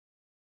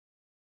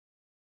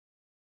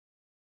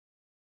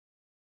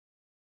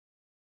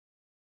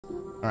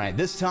All right,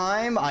 this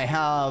time I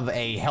have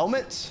a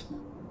helmet.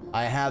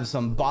 I have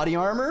some body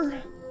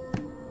armor.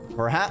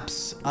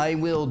 Perhaps I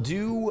will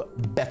do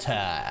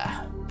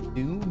better.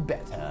 Do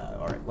better.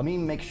 All right, let me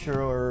make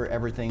sure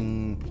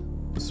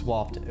everything is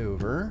swapped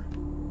over.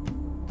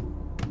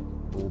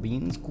 Cool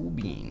beans, cool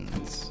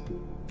beans.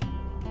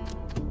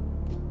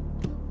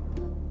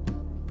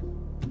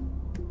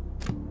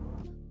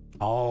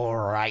 All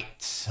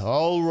right,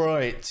 all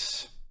right.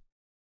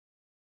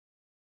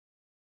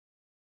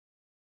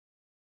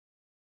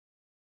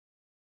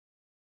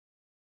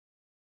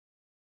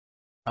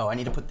 Oh, I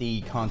need to put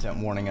the content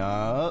warning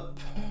up.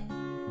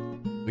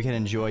 We can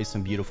enjoy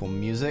some beautiful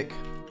music.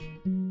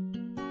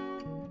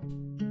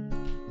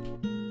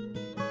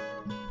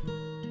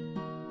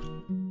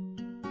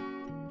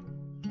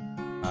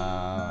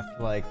 I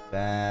feel like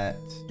that.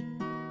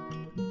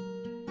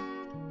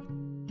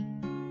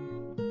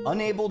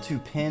 Unable to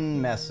pin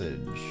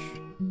message.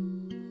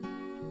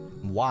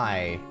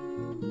 Why?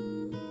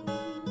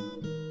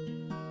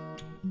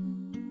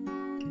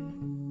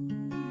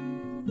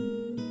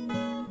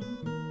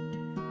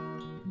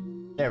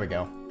 There we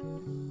go.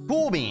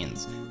 Cool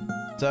beans.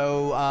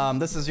 So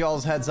this is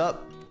y'all's heads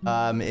up.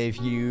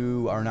 If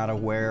you are not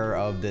aware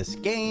of this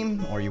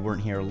game or you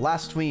weren't here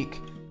last week,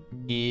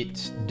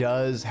 it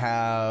does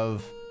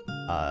have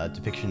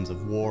depictions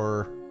of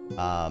war,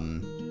 a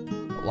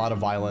lot of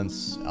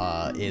violence.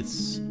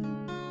 It's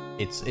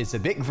a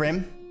bit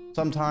grim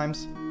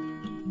sometimes.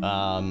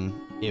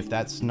 If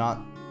that's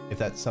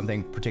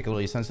something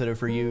particularly sensitive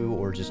for you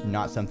or just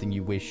not something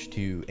you wish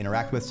to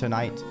interact with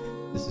tonight,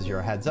 this is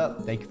your heads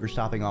up. Thank you for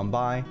stopping on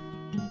by.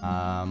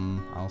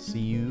 I'll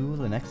see you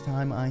the next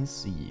time I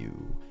see you.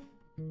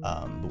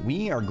 But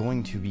we are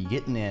going to be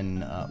getting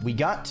in. We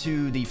got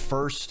to the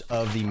first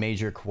of the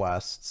major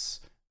quests.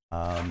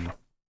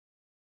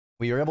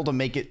 We were able to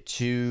make it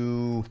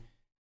to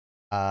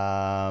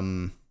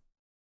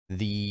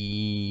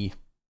the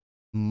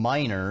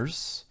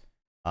miners.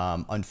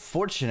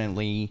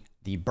 Unfortunately,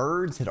 the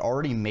birds had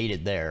already made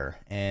it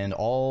there, and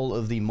all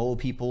of the mole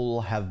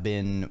people have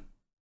been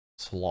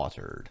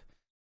slaughtered.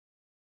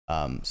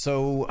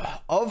 So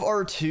of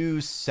our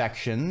two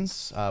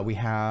sections, we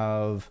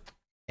have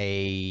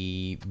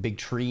a big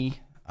tree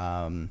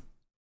and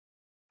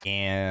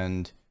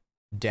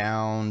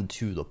down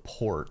to the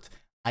port.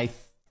 I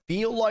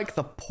feel like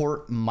the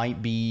port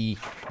might be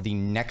the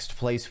next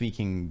place we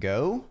can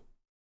go.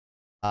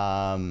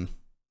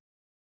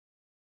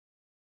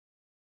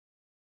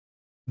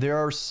 There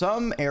are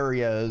some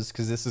areas,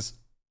 because this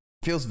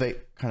feels kind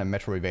of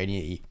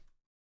Metroidvania-y.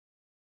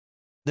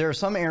 There are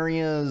some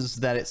areas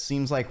that it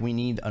seems like we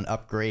need an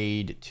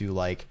upgrade to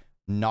like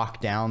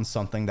knock down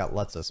something that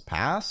lets us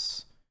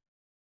pass.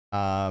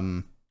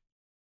 I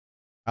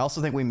also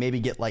think we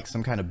maybe get like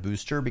some kind of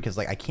booster because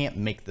like I can't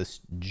make this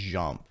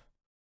jump.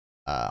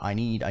 I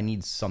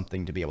need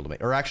something to be able to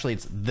make, or actually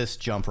it's this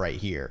jump right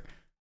here.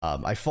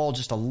 I fall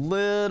just a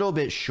little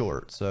bit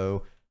short,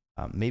 so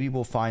maybe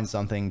we'll find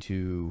something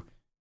to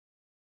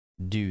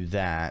do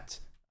that.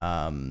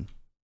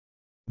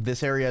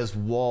 This area is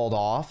walled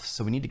off,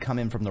 so we need to come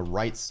in from the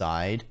right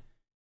side.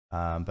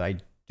 But I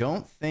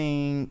don't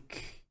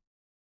think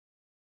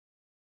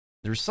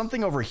there's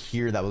something over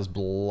here that was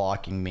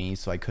blocking me,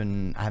 so I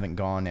haven't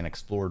gone and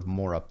explored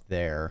more up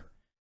there.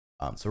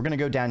 So we're gonna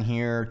go down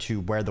here to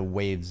where the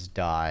waves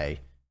die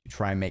to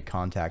try and make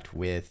contact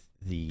with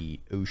the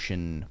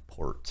ocean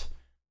port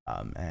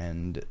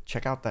and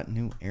check out that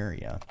new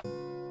area.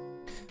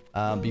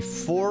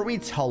 Before we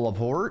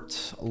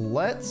teleport,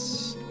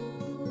 let's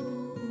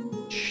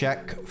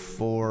check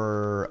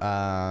for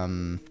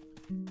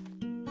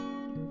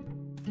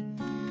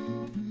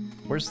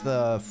where's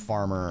the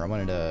farmer? I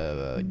wanted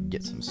to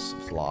get some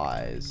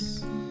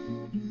supplies.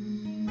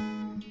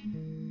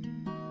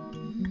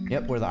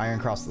 Yep, we're the iron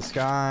across the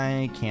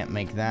sky. Can't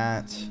make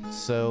that.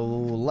 So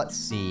let's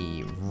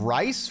see.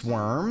 Rice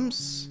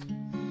worms.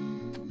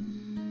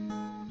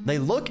 They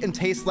look and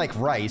taste like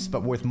rice,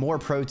 but with more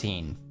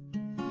protein.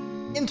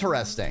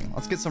 Interesting.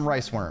 Let's get some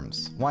rice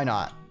worms. Why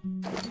not?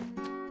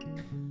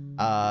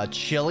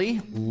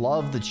 Chili.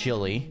 Love the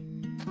chili.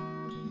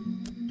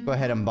 Go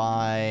ahead and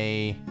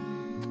buy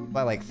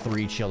like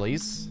 3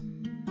 chilies.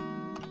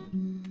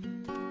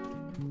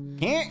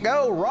 Can't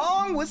go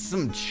wrong with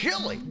some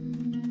chili.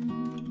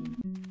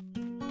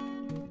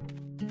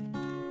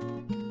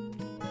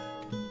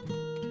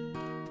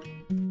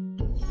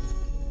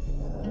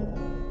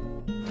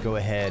 Go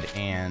ahead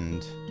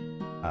and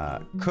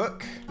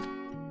cook,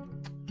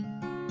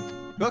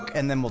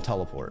 and then we'll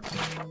teleport.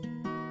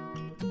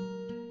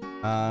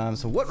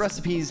 So what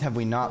recipes have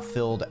we not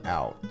filled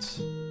out?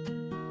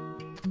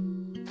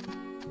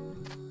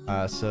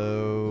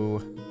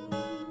 So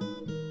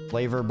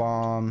flavor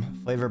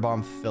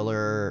bomb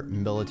filler,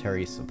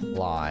 military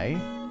supply,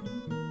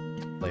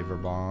 flavor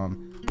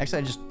bomb. Actually,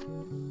 I just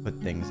put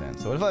things in.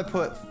 So what if I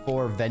put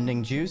 4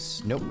 vending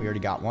juice? Nope, we already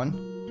got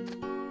one.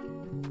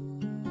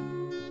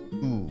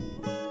 Ooh,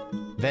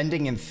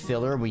 vending and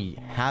filler we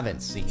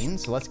haven't seen,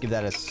 so let's give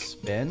that a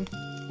spin.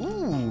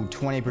 Ooh,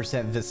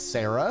 20%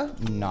 Viscera.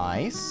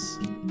 Nice.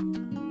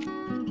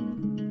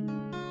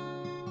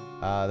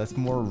 That's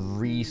more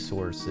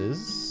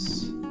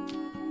resources.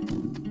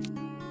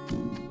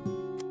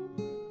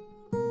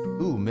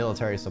 Ooh,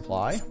 military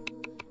supply.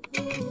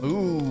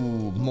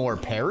 Ooh, more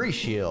parry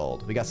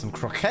shield. We got some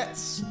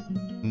croquettes.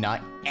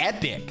 Not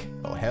epic.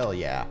 Oh, hell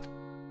yeah.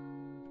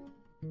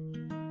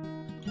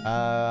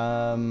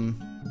 Oh,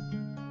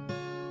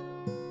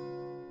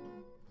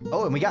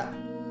 and we got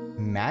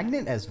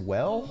magnet as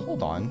well.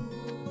 Hold on.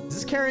 Is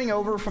this carrying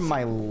over from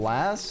my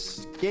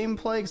last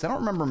gameplay? Because I don't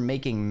remember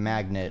making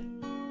magnet.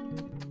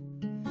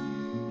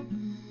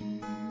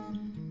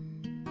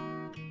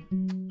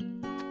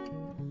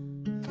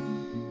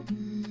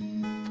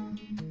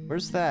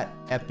 Where's that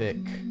epic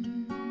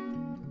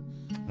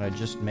that I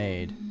just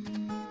made?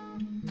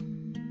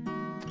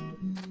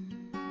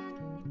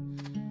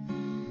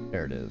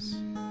 There it is.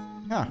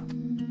 Huh.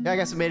 Yeah, I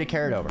guess it made it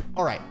carried over.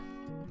 All right.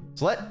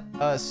 So let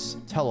us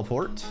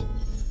teleport.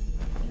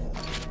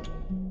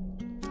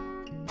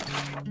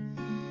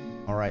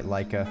 All right,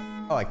 Laika.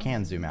 Oh, I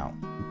can zoom out.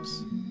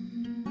 Oops.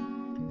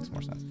 Makes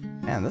more sense.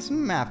 Man, this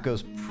map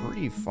goes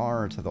pretty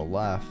far to the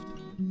left,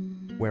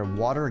 where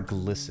water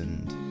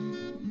glistened.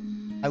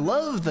 I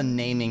love the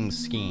naming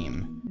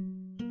scheme.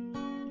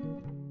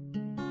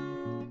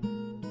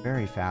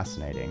 Very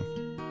fascinating.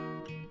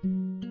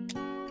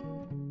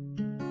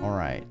 All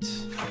right.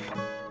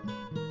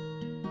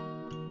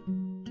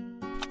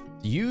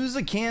 Use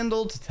a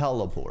candle to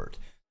teleport.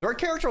 Our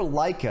character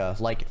Laika,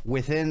 like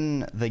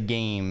within the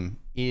game,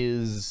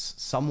 is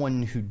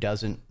someone who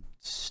doesn't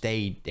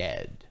stay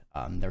dead.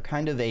 They're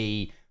kind of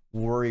a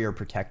warrior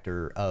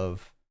protector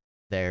of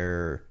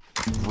their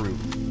group,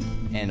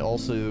 and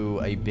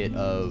also a bit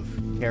of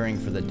caring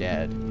for the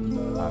dead,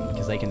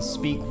 because they can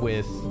speak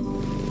with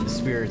the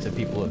spirits of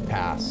people who have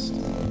passed.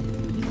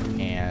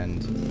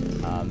 And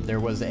there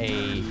was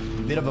a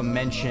bit of a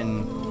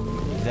mention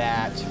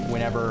that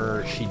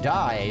whenever she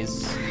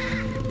dies,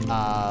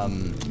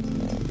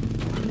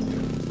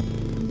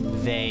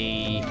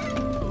 they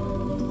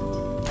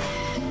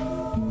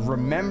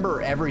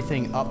remember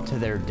everything up to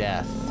their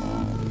death.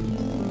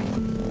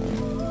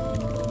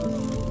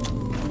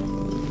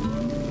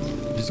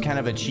 Just kind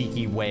of a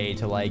cheeky way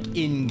to, like,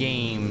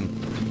 in-game,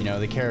 you know,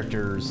 the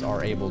characters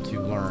are able to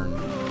learn.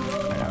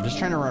 Right, I'm just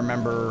trying to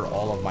remember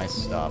all of my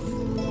stuff.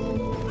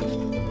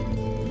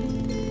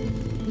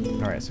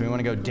 All right, so we want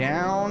to go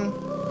down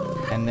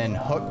and then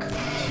hook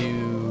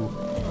to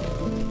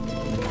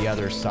the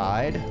other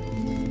side.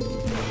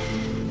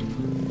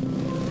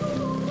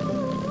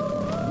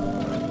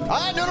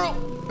 Ah, no, no, no!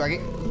 Dreki.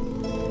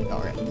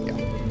 Okay, yeah.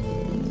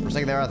 For a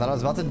second there, I thought I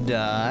was about to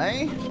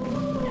die.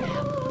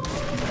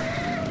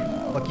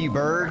 Fuck you,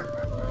 bird.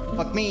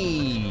 Fuck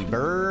me,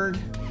 bird.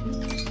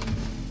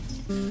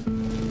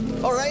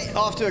 All right,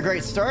 off to a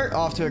great start.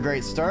 Off to a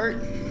great start.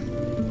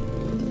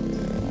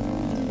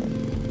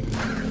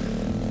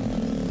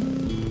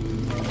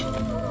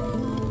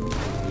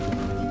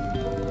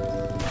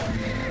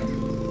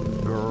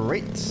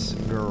 Great,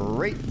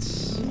 great.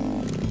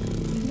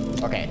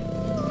 Okay,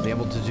 was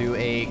able to do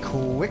a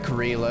quick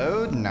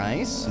reload.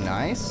 Nice,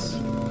 nice.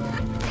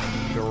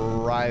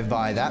 Drive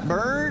by that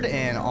bird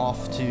and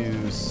off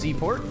to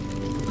Seaport.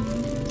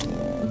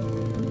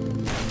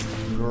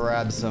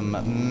 Grab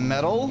some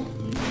metal.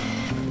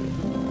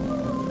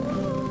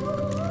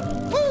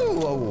 Woo!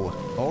 Whoa.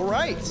 All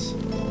right.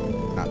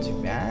 Not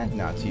too bad,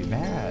 not too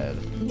bad.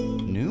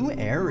 New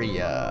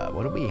area.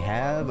 What do we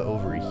have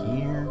over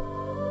here?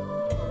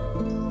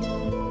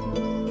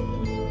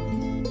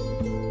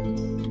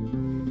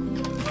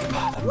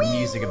 The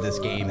music of this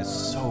game is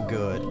so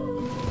good.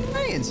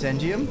 Hey,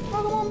 Incendium,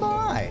 welcome on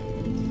by.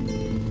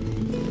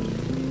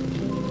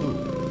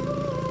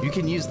 Ooh. You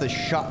can use the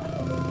shot.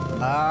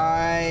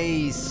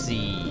 I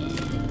see.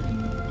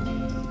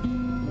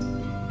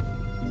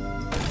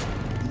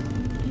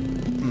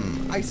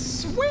 I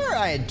swear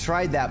I had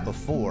tried that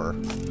before.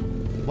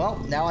 Well,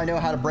 now I know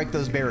how to break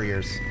those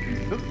barriers.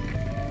 Oop.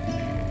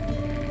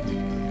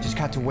 Just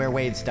got to where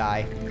waves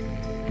die.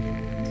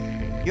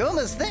 You're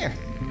almost there.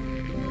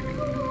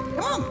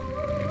 Come on.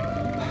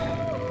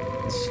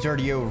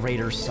 Sturdio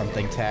Raider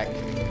something tech.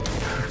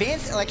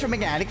 Advanced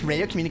electromagnetic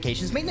radio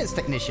communications maintenance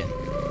technician.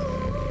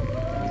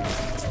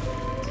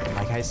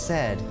 Like I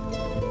said.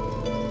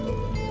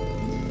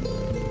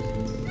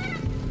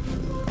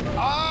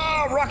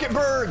 Ah, rocket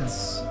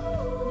birds!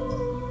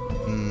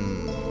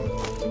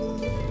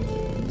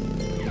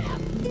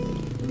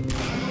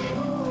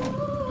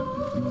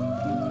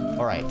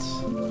 Alright.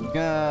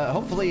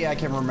 Hopefully I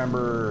can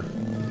remember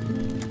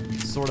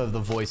sort of the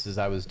voices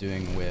I was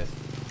doing with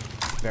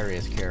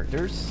various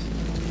characters.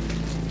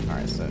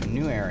 Alright, so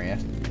new area.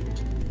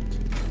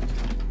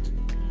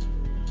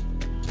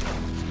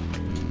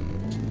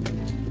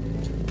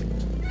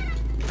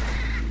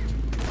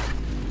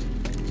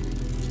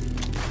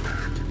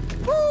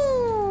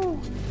 Woo!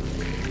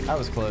 That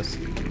was close.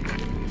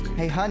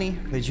 Hey honey,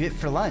 what'd you eat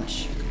for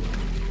lunch?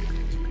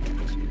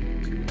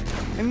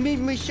 I made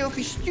myself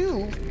a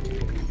stew.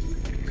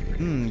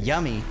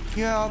 Yummy.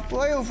 Yeah,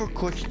 I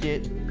overcooked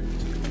it.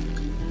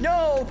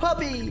 No,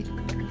 puppy!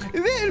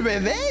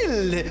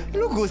 Well,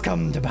 look who's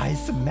come to buy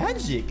some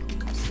magic.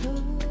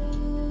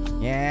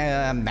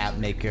 Yeah, map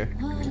maker.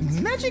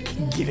 Magic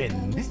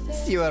given.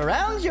 See you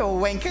around, you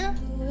wanker.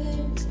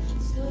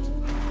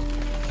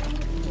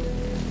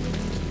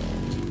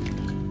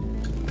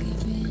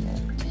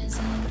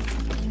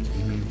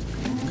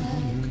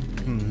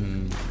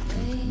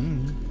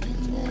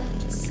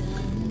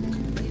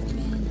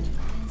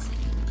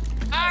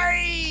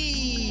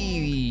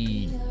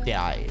 I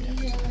died.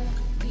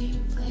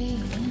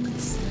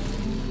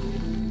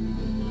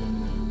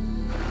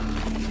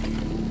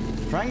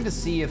 Trying to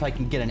see if I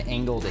can get an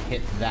angle to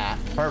hit that.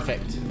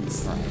 Perfect.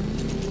 All right.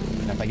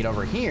 And if I get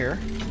over here,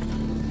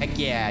 heck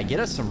yeah, get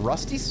us some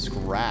rusty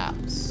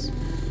scraps.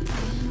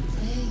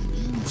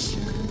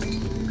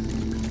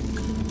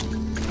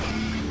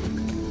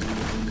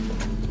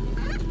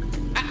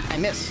 Ah, I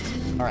missed.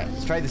 All right,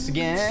 let's try this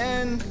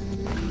again.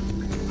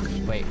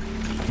 Wait,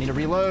 I need to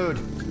reload.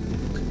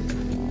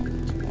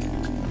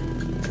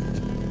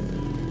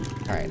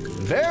 All right,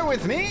 bear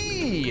with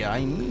me.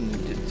 I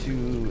need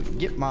to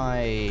get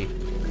my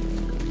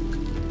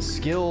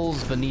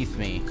skills beneath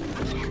me.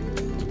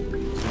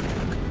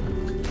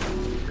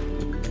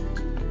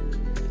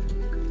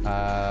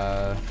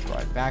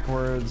 Drive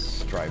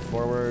backwards, drive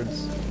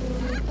forwards.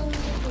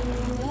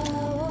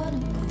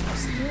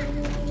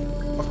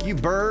 Fuck you,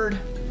 bird.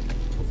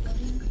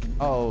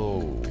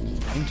 Oh,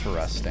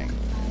 interesting.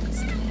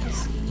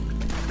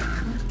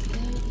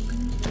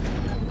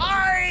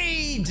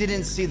 I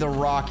didn't see the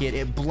rocket.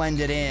 It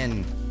blended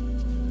in.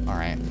 All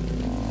right.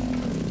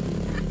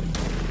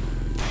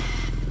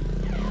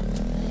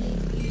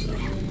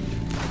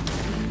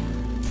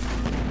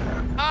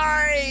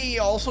 I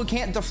also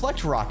can't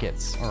deflect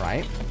rockets. All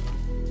right.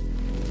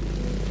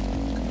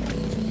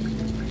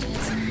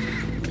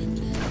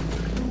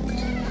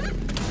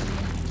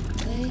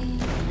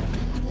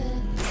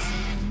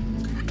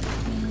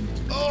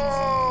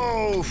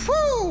 Oh,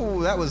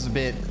 whew, that was a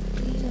bit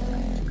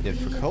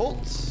difficult.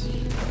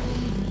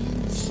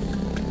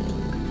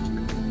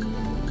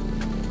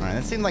 All right,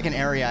 that seemed like an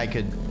area I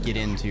could get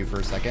into for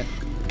a second.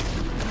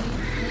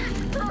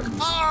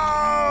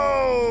 Oh!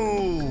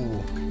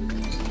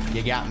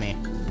 You got me.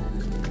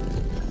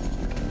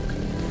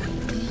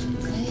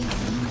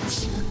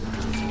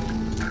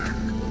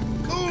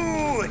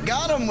 Ooh, it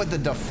got him with the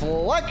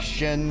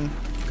deflection.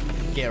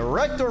 Get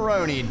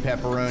wrecked-a-ronied,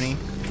 pepperoni.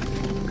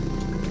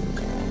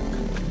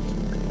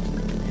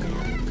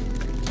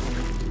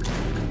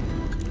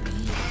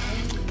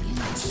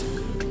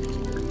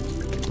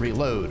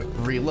 Reload,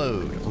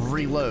 reload,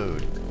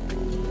 reload.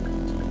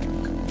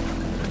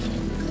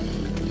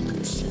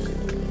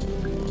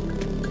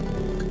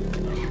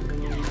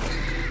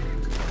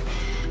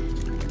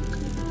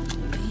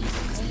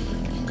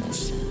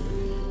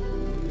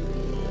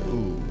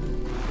 Ooh.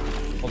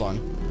 Hold on.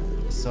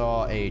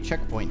 Saw a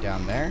checkpoint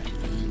down there.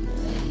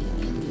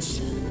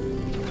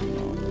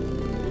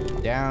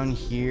 Down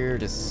here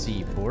to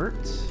Seaport.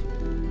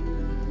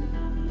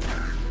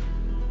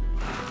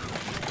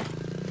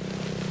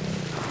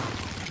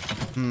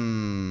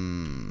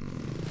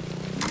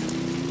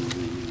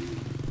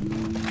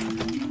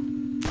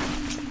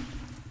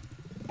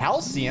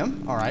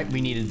 Calcium. All right,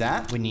 we needed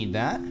that. We need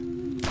that.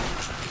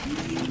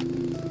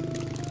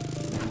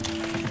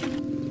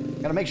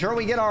 Gotta make sure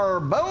we get our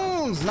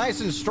bones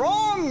nice and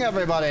strong,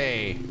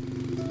 everybody.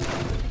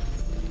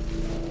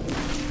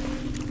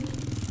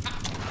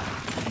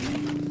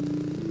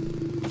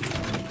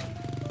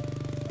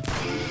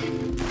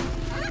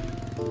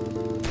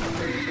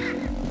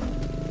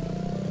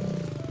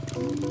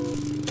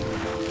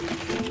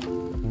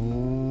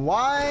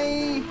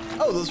 Why?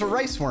 Oh, those are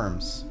rice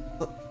worms.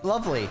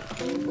 Lovely.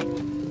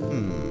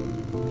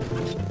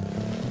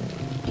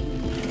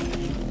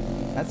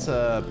 That's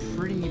a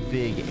pretty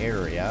big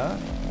area.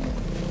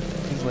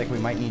 Seems like we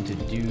might need to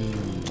do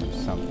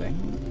something.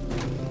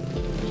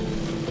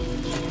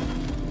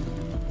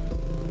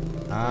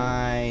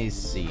 I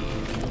see.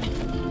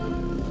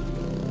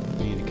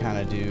 We need to kind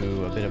of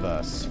do a bit of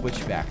a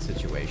switchback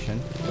situation.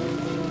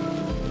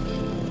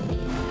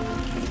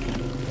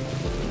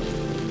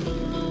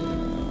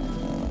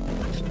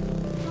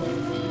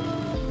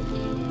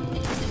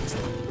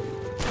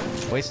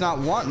 Waste not,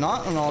 want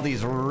not on all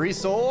these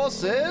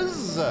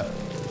resources.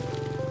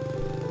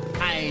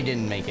 I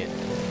didn't make it.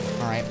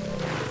 All right,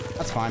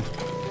 that's fine.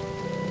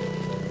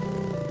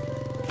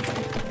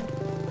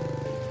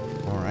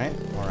 All right,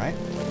 all right.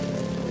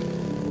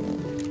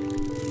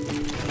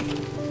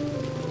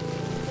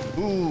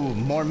 Ooh,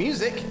 more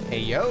music. Hey,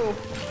 yo.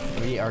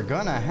 We are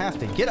gonna have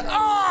to get...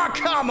 Oh,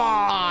 come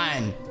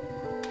on!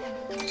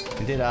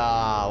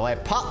 Well, I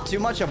popped too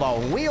much of a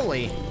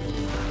wheelie.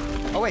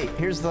 Oh, wait,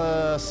 here's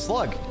the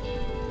slug.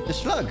 The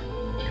slug.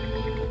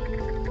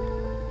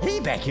 Hey,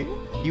 Becker.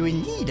 You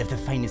in need of the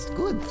finest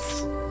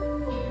goods.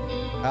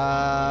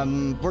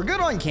 We're good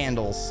on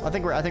candles. I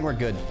think we're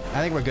good.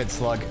 I think we're good,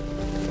 slug.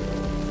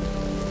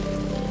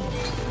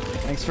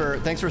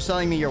 Thanks for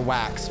selling me your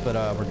wax, but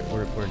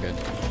we're good.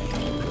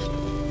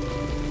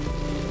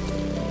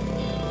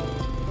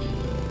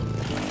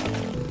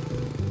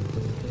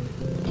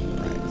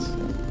 Right.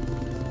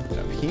 Get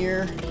up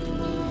here.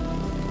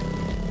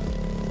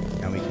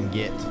 Now we can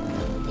get.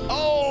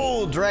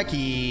 Oh,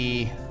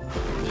 Dreki!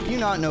 Do you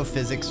not know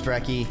physics,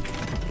 Dreki?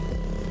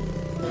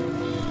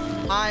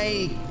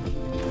 I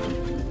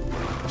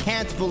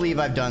can't believe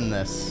I've done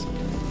this.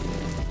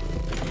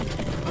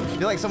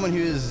 I feel like someone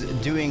who's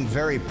doing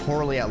very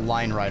poorly at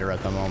Line Rider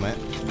at the moment.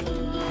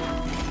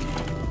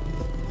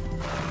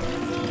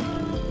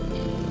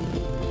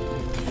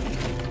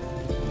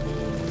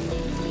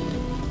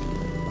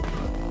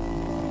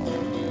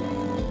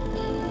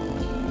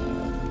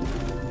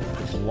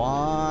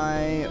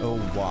 Why? Oh,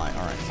 why?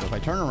 All right, so if I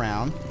turn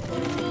around.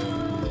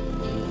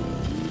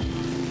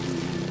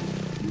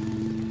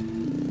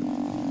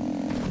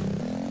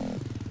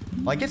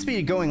 Well, it gets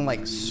me going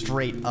like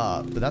straight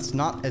up, but that's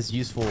not as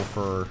useful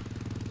for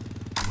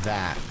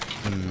that.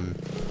 All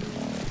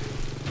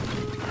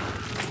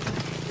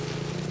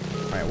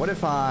right, what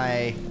if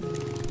I...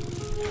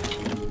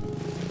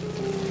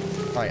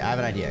 All right, I have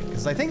an idea.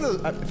 Because I think,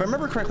 if I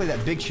remember correctly,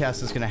 that big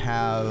chest is going to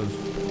have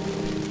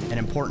an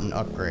important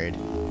upgrade.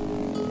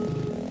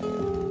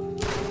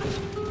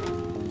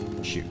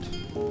 Shoot.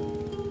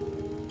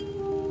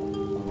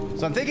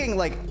 So I'm thinking,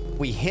 like,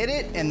 we hit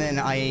it, and then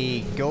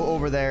I go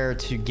over there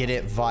to get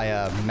it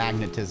via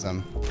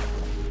magnetism.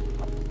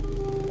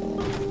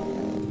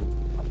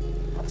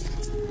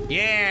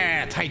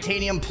 Yeah,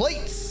 titanium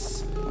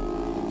plates!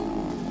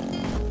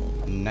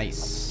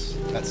 Nice.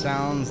 That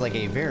sounds like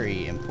a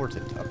very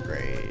important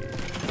upgrade.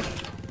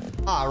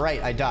 Ah,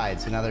 right, I died,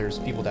 so now there's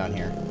people down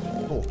here.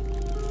 Cool.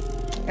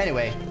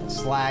 Anyway,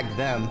 slag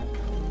them.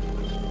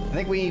 I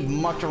think we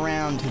mucked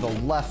around to the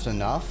left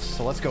enough,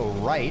 so let's go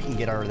right and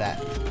get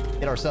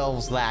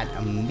ourselves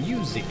that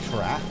music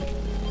track.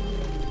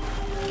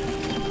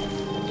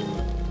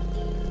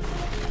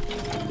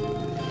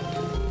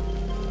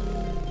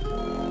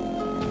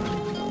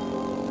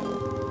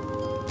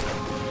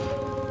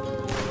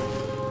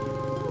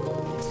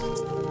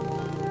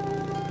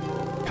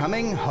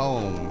 Coming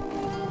home.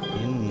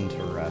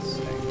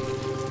 Interesting.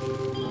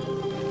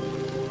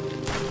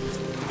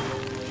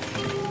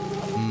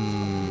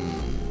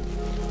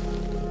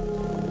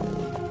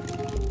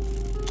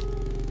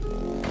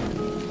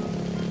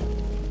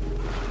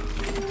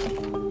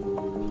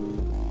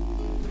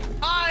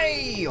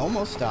 I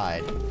almost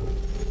died.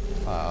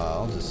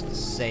 I'll just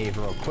save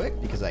real quick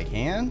because I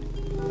can.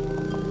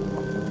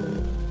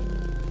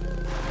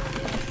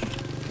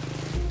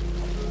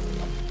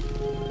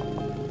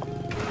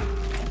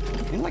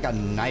 Like a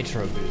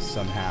nitro boost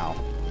somehow.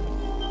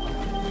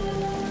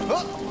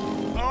 Oh!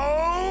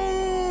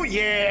 Oh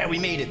yeah, we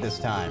made it this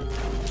time.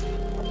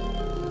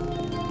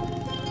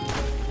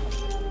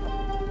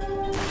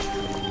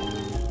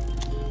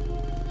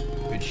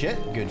 Good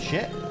shit, good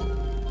shit.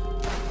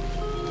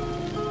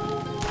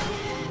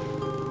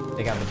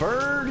 Take out the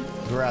bird,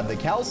 grab the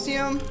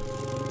calcium.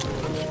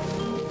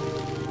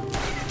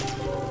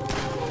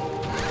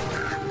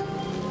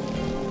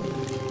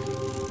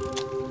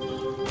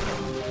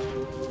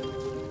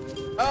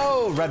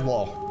 Oh, red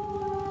wall.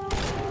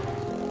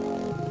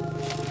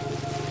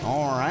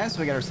 All right, so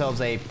we got ourselves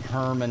a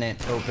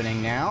permanent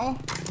opening now.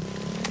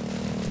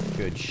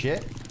 Good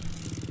shit.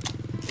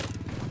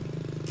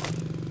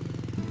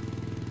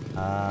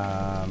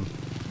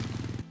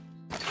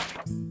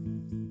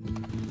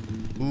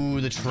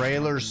 Ooh, the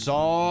trailer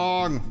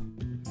song.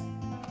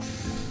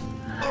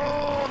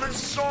 Oh, this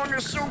song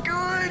is so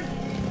good.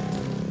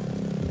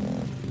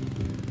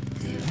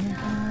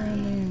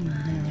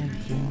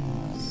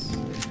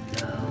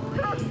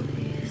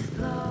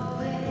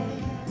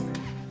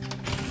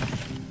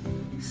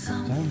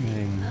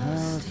 Something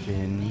up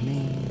in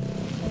me.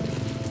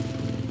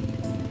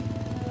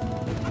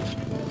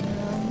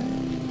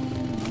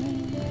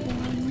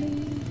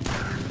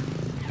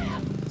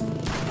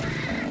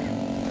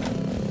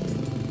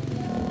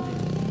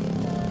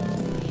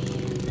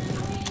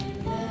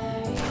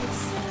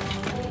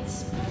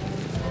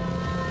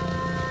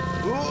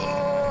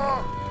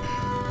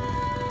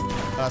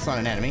 That's not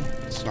an enemy.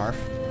 Snarf.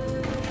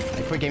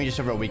 I quit gaming just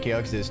over a week ago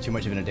because it was too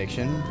much of an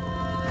addiction.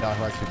 Dog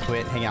likes to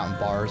quit, hang out in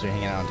bars, or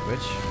hang out on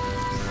Twitch.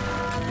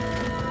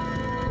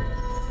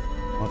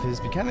 Well, if it's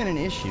becoming an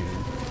issue,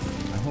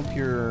 I hope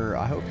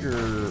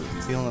you're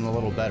feeling a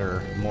little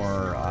better,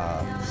 more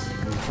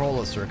control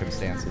of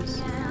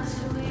circumstances.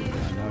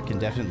 I know it can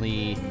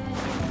definitely.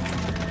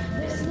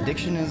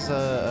 Addiction is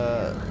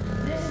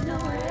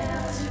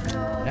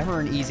never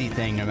an easy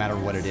thing, no matter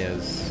what it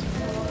is.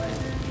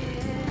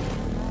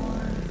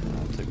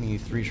 It took me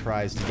 3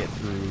 tries to get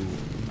through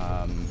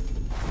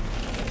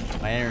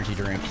my energy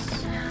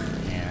drinks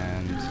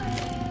and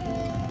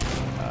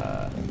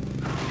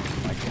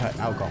I cut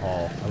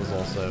alcohol. I was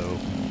also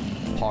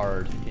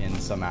hard in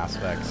some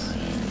aspects.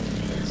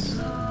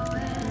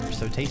 They're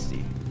so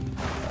tasty.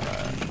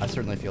 I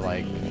certainly feel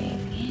like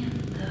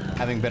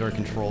having better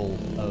control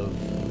of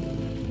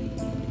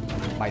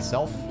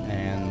myself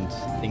and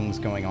things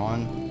going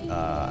on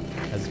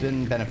has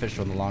been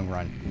beneficial in the long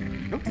run.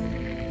 Oop.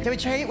 Can we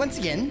try it once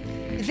again?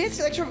 Advanced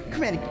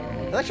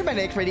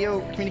electromagnetic radio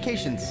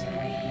communications.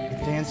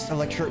 Advanced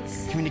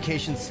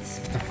communications.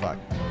 What the fuck?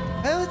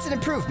 Well, it's an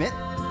improvement.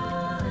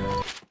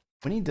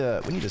 We need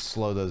to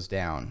slow those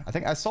down. I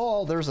think I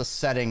saw there's a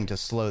setting to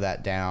slow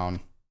that down.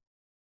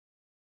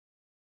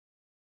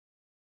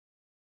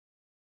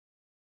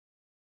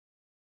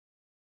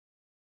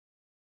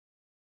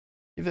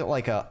 Give it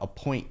like a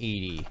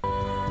 0.80.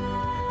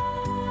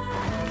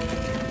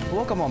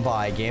 Welcome on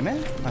by,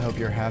 Gaming. I hope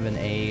you're having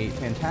a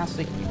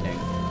fantastic evening.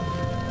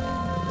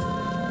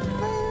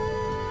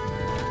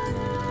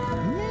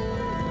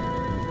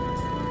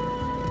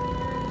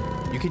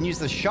 You can use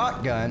the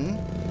shotgun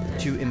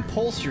to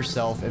impulse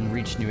yourself and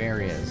reach new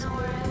areas.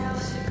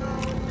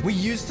 We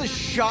use the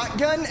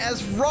shotgun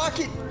as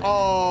rocket.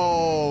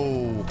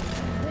 Oh.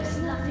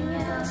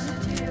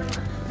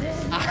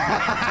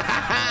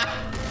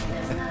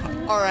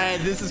 All right,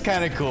 this is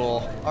kind of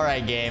cool. All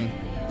right, game.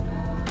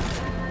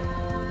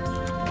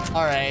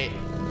 All right.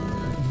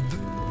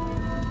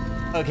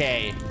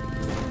 Okay.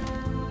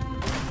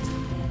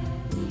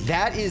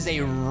 That is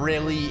a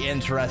really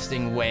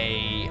interesting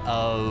way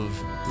of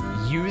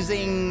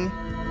using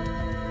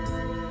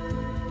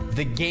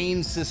the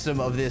game system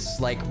of this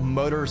like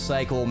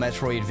motorcycle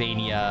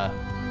Metroidvania.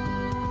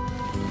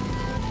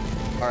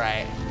 All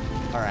right.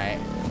 All right.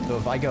 So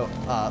if I go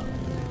up,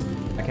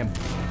 I can...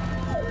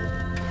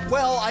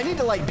 Well, I need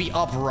to like be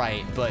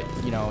upright, but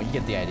you know, you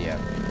get the idea.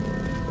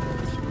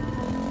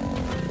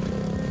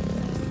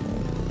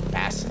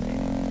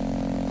 Fascinating.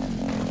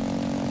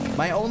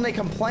 My only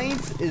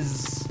complaint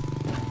is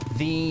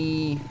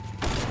these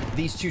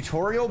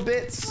tutorial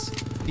bits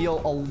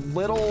feel a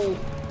little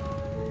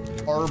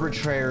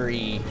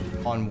arbitrary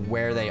on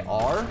where they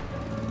are,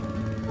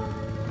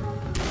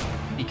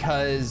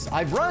 because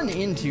I've run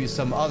into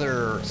some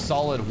other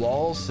solid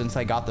walls since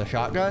I got the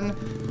shotgun,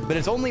 but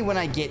it's only when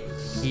I get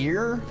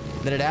here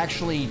that it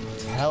actually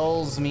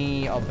tells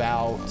me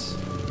about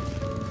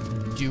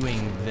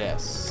doing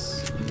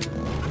this.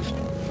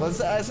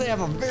 I say I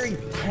have a very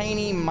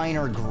tiny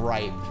minor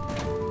gripe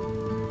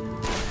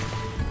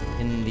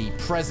in the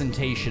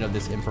presentation of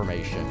this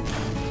information.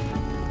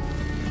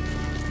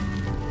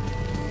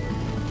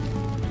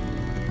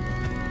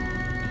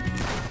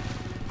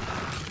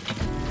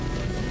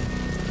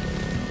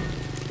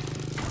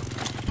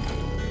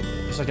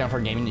 You're stuck down for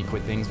gaming, you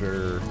quit things,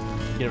 or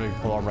get a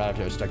pull arm right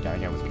after I was stuck down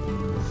here with me.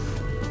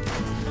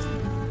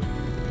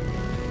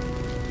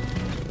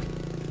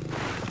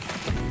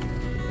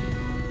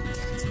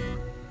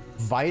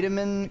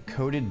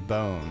 Vitamin-coated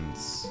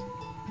bones.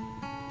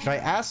 Should I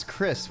ask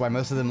Chris why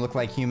most of them look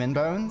like human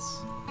bones?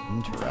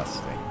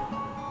 Interesting.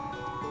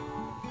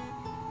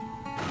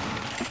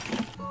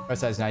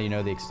 Besides, now you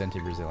know the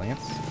extended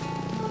resilience.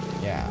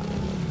 Yeah.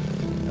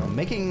 You know,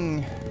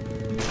 making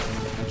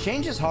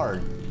change is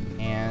hard,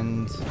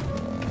 and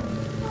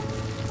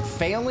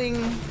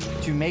failing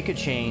to make a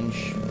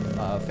change,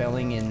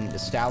 failing in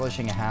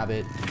establishing a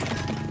habit,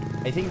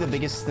 I think the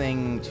biggest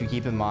thing to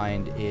keep in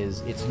mind is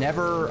it's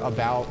never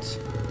about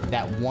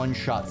that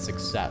one-shot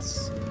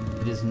success.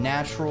 It is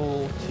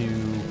natural to,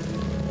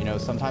 you know,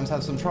 sometimes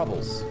have some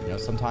troubles. You know,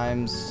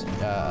 sometimes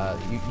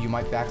you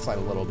might backslide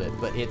a little bit,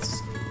 but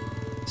it's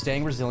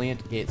staying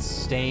resilient, it's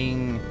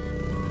staying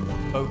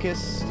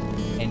focused,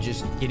 and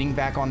just getting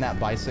back on that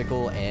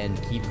bicycle and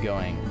keep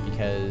going,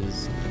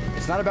 because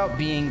it's not about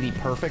being the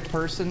perfect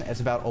person, it's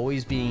about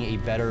always being a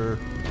better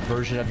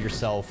version of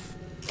yourself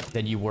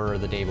than you were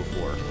the day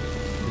before.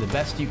 Do the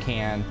best you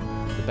can,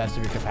 the best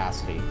of your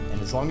capacity.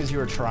 And as long as you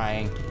are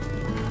trying,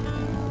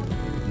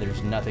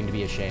 there's nothing to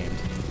be ashamed.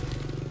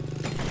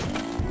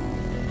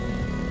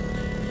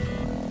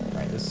 All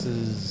right, this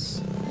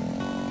is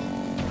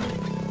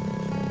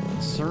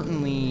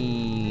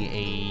certainly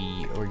a...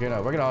 We're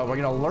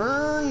gonna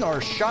learn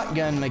our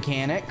shotgun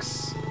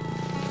mechanics.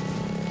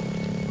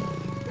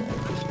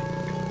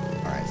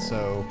 All right,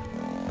 so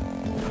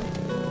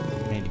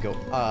we need to go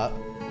up.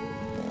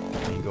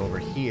 We need to go over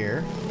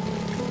here.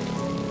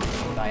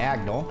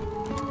 Diagonal.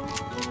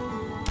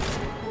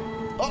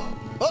 Oh!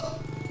 Oh!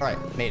 Alright,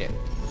 made it.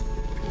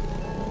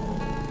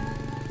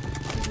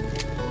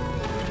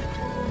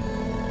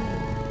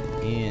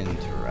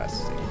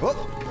 Interesting. Whoop!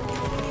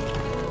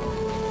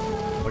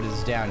 What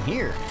is down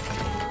here?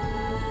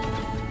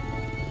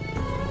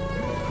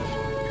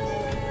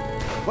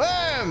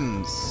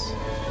 Worms!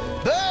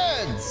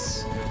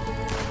 Birds!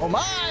 Oh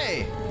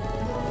my!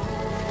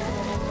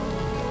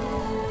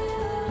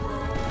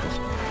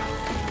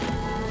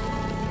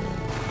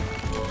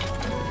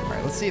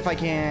 Let's see if I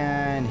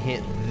can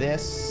hit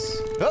this.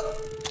 Oh!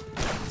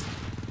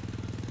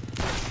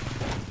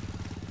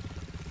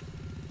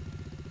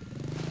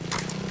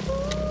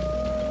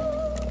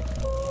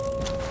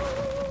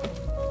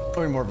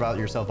 Learn more about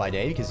yourself by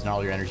day, because not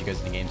all your energy goes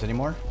into games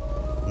anymore.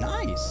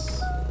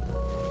 Nice.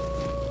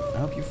 I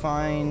hope you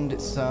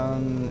find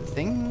some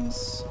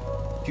things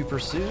to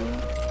pursue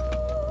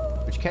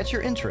which catch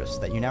your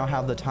interest that you now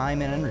have the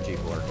time and energy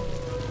for.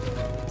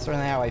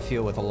 certainly how I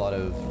feel with a lot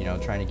of, you know,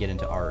 trying to get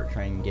into art,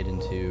 trying to get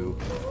into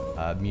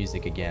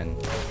music again.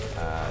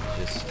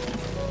 Just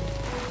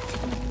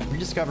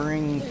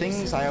rediscovering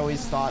things I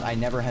always thought I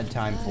never had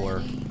time for,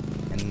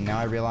 and now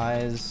I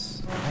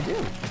realize I do.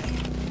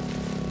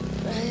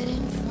 Right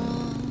in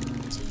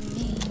front of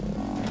me.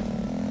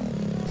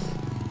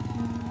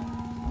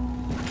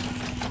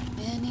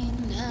 Many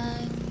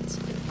nights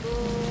ago.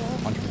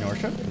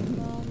 Entrepreneurship?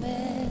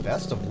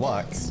 Best of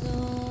luck.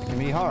 It can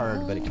be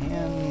hard, but it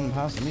can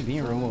possibly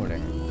be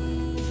rewarding.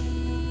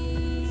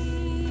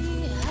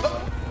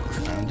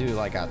 I'll do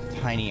like a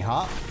tiny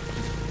hop.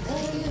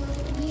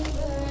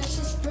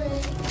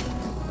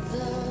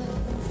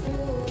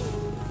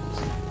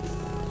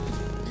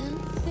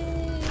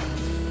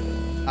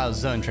 Oh,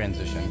 zone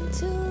transition.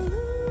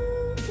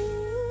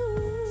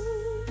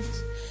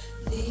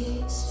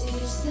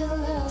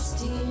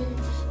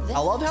 I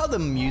love how the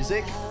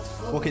music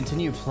will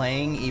continue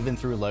playing even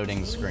through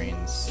loading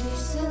screens.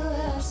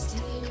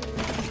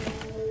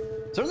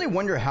 Certainly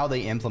wonder how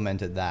they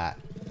implemented that.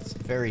 It's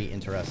very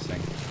interesting.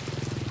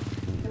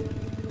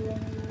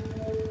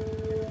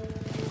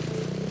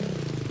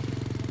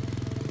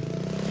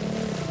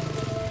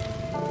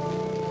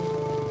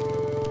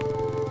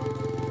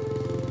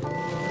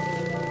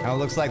 Now it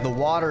looks like the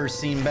water's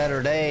seen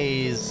better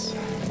days.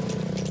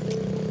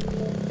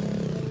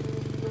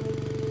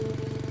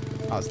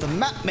 Oh, it's the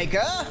map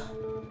maker.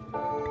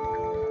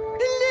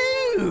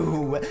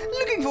 Hello.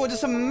 Looking forward to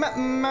some map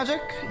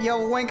magic, yo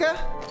wanker.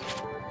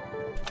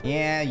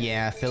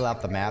 Yeah, fill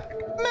out the map.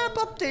 Map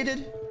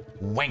updated.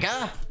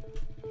 Wanker.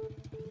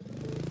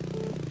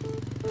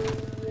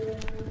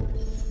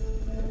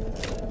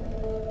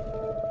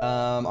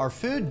 Our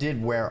food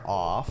did wear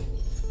off.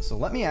 So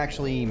let me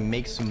actually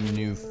make some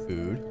new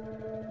food.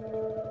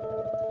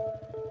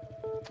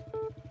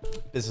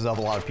 This is of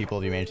a lot of people.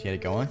 Have you managed to get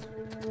it going?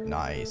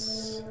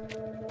 Nice.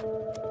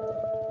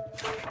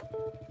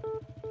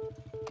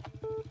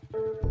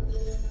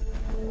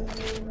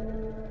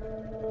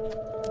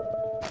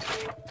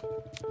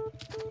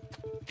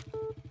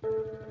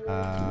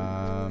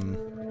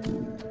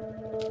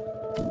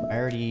 I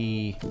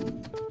already...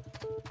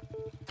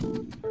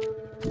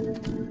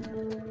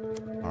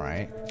 All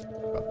right.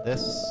 About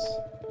this.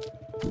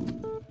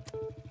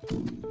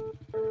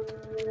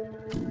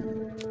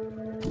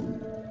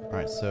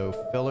 Alright, so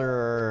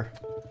filler,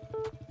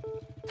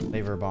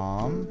 flavor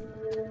bomb.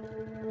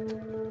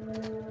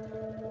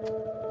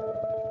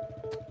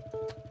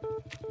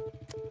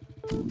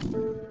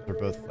 They're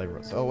both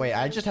flavors. Oh wait,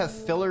 I just have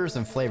fillers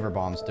and flavor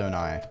bombs, don't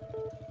I?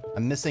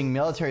 I'm missing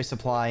military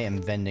supply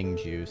and vending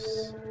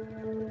juice.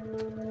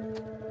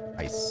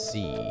 I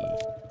see.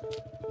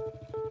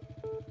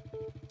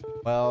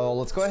 Well,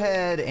 let's go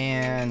ahead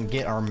and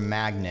get our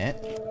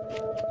magnet.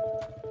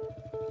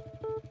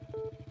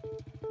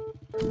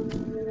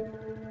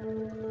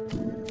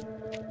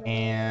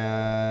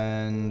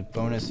 And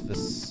bonus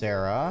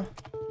Viscera.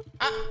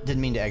 Ah!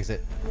 Didn't mean to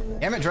exit.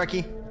 Damn it,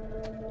 Dreki.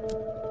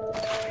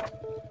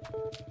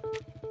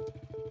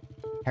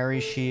 Parry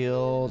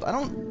shield. I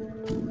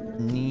don't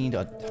need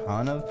a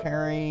ton of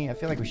parry. I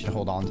feel like we should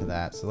hold on to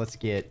that. So let's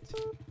get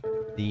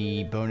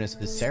the bonus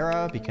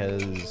Viscera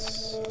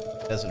because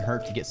it doesn't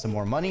hurt to get some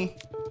more money.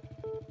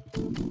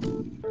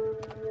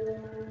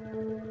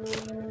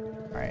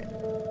 Alright.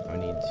 I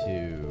need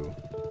to...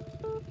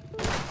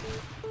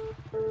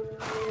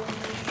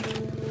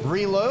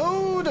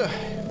 reload.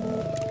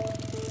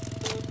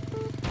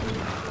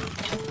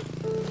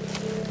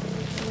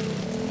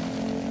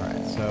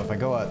 Alright, so if I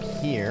go up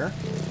here.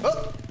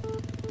 Oh!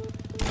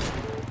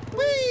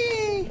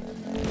 Whee!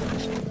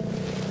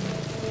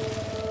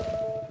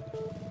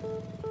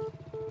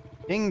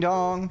 Ding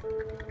dong.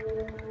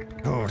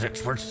 Good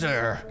experts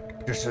there.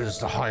 This is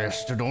the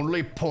highest and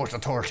only port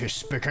authority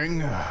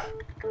speaking.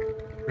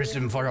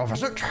 Reason for your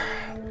visit.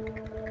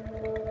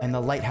 And the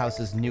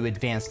lighthouse's new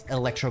advanced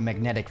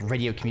electromagnetic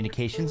radio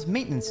communications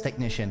maintenance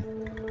technician.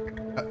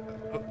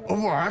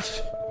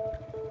 What?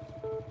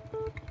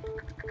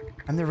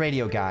 I'm the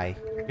radio guy.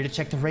 Here to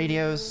check the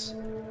radios.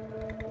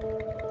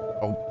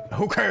 Oh,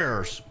 who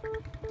cares?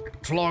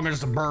 As long as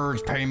the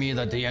birds pay me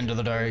at the end of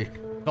the day,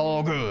 it's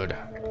all good.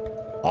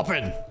 Hop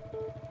in.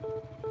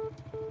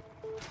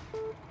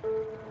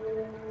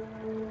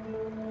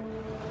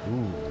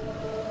 Ooh.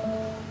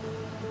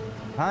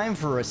 Time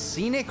for a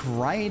scenic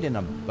ride in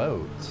a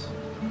boat.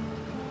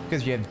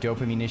 Because you have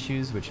dopamine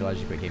issues, which allows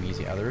you to quit game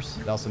easy others.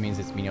 It also means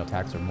its menial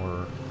attacks are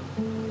more...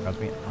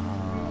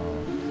 Oh.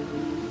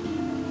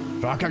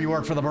 So how come you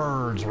work for the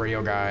birds,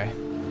 radio guy?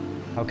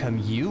 How come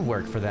you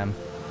work for them?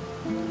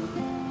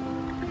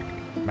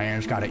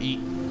 Man's gotta eat.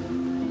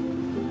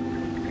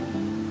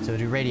 So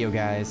do radio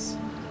guys.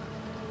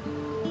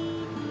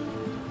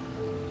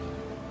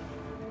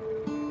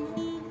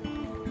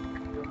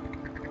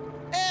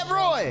 Hey,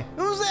 Roy!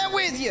 Who's that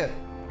with you?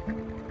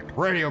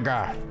 Radio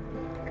guy.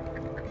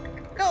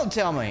 Don't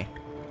tell me.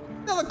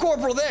 Tell the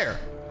corporal there.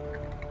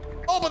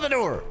 Open the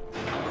door.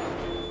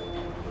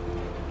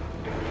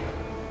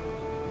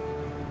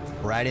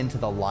 Right into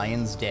the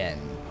lion's den.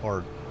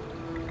 Or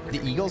the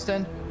eagle's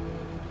den?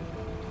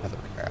 Other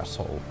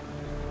asshole.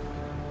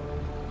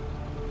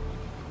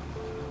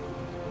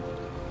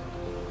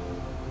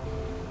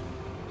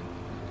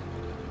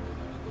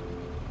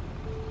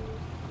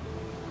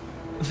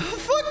 The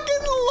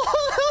fucking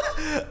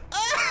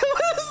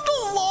what is the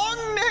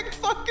long-necked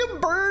fucking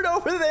bird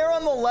over there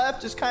on the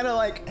left, just kind of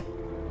like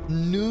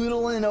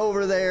noodling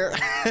over there.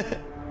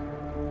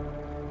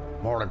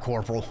 Morning,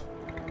 Corporal.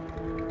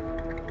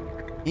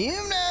 You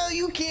know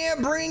you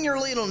can't bring your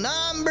little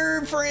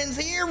non-bird friends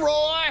here,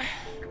 Roy.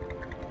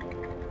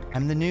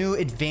 I'm the new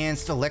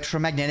advanced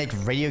electromagnetic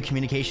radio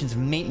communications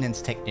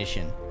maintenance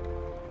technician.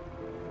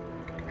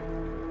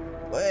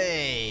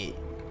 Wait,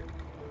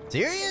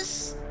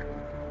 serious?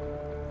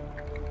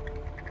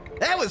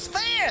 That was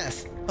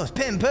fast. Those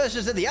pen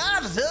pushers at the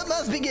office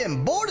must be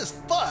getting bored as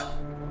fuck.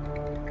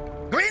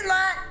 Green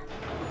light.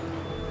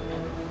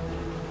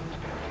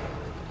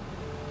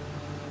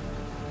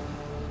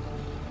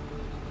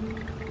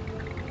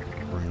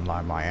 Green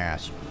light my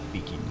ass, you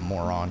beaky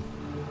moron.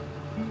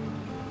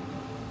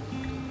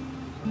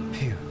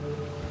 Phew.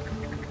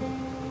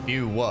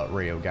 You what,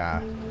 Rio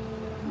guy?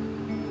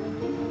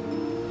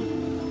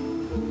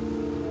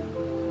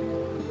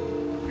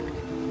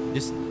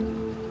 Just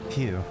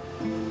phew.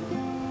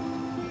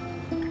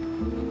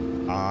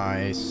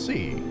 I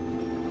see.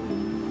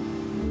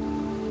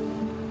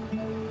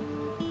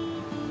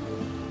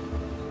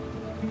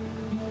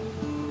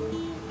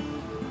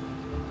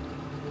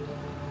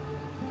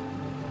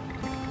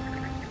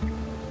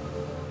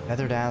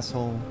 Feathered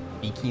asshole,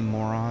 beaky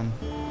moron.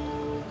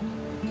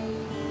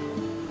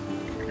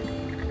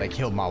 They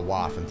killed my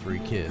wife and 3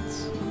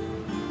 kids.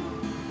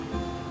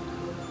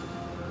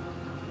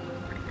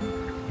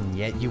 And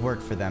yet you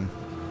work for them.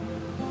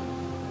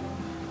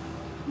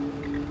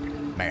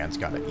 Man's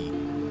gotta eat.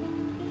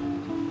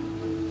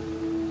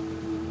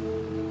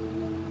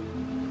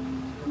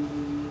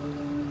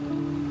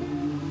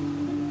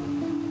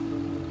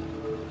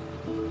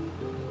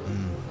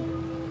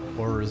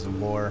 Horrors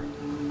of war.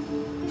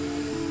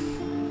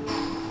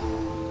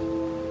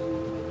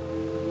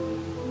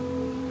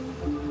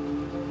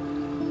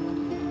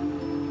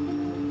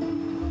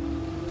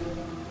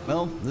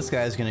 Well, this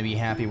guy's gonna be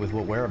happy with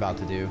what we're about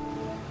to do.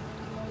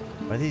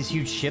 What are these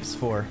huge ships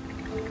for?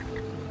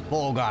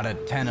 Bull got a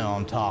antenna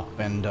on top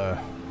and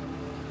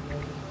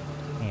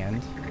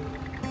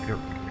you're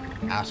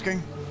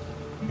asking?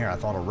 Here, I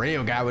thought a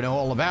radio guy would know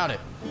all about it.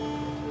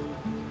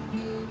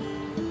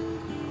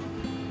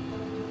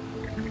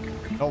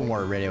 Don't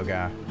worry, radio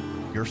guy.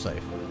 You're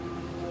safe.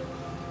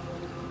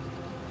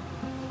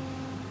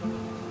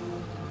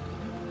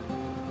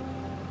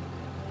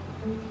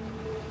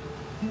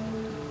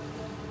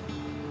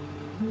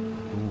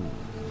 Ooh.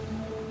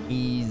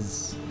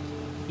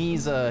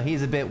 He's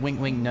a bit wink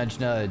wink nudge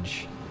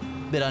nudge.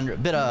 Bit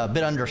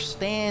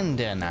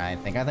understanding, I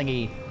think. I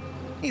think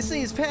he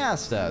sees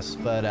past us,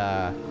 but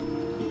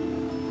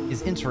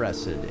is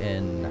interested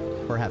in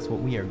perhaps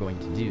what we are going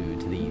to do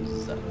to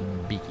these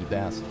beaky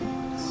bastards.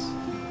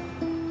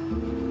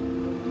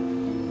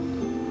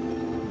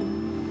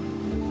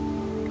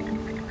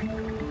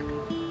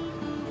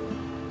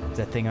 Is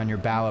that thing on your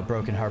bow a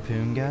broken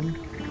harpoon gun?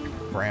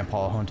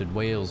 Grandpa hunted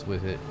whales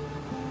with it.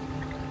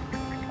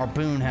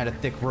 Harpoon had a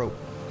thick rope.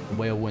 The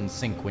whale wouldn't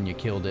sink when you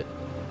killed it.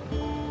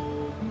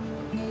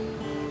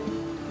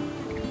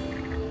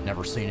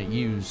 Never seen it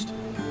used.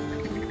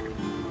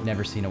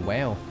 Never seen a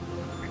whale.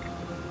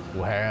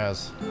 Who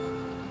has?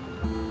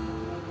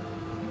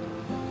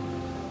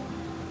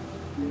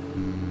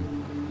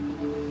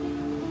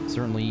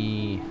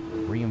 Certainly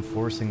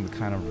reinforcing the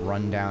kind of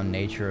rundown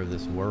nature of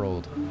this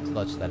world,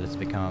 such that it's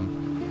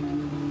become.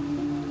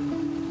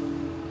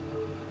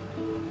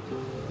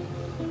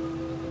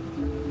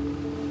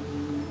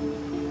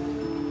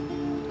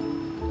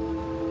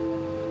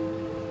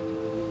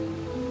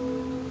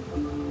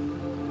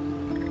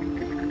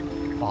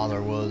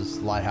 Father was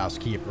lighthouse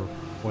keeper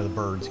where the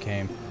birds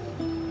came.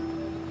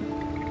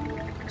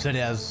 Said it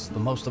has the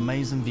most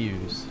amazing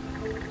views.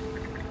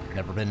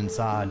 Never been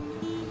inside,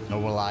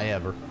 nor will I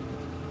ever.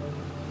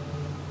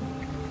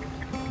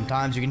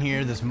 Sometimes you can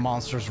hear this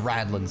monstrous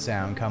rattling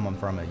sound coming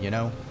from it, you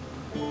know?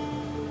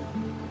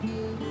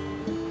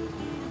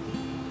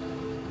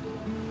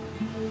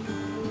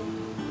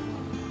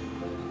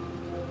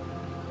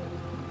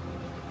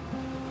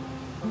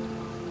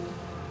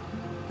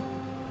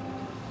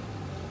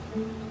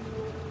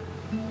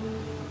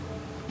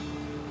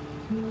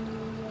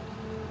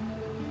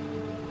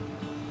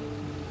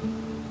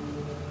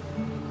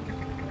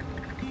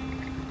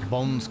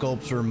 Bone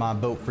sculpture in my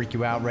boat freak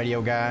you out,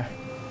 radio guy?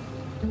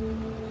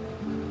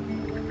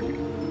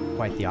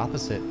 Quite the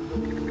opposite.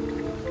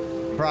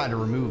 Tried to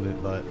remove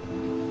it, but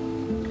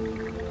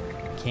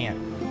can't.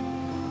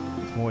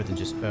 It's more than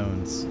just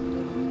bones.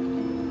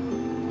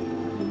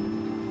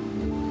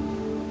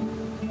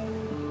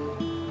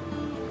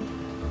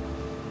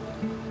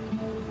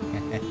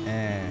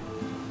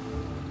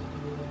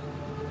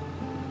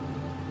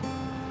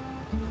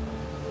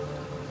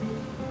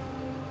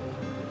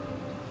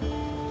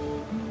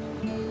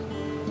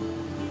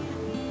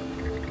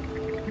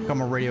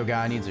 come a radio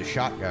guy needs a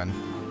shotgun?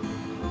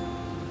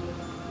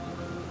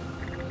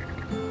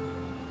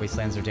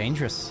 Wastelands are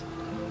dangerous.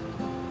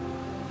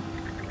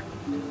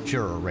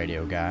 Sure, a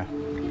radio guy.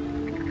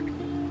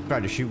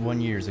 Tried to shoot one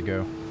years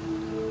ago.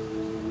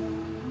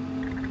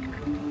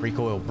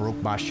 Recoil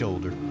broke my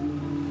shoulder.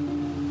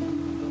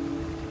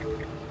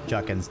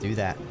 Shotguns do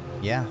that.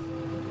 Yeah.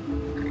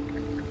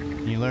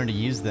 When you learn to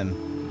use them,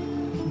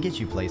 it can get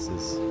you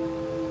places.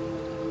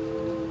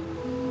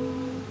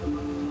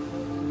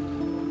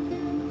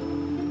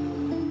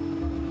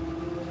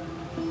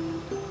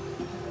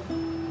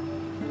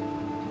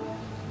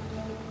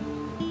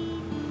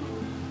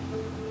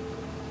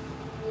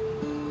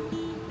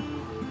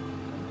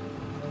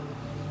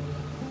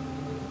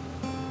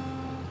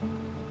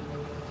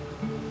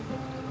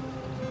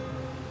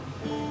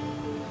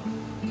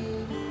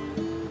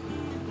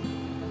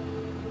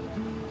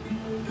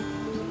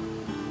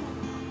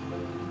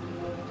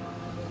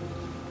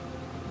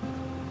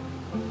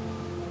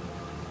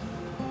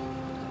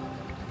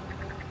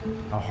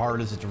 How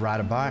hard is it to ride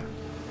a bike?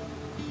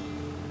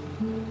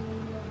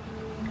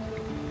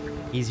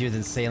 Easier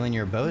than sailing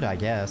your boat, I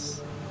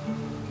guess.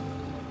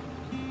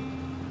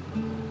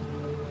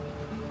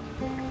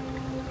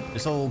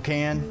 This old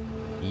can,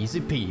 easy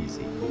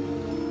peasy.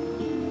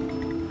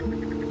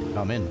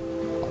 Come in,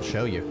 I'll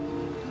show you.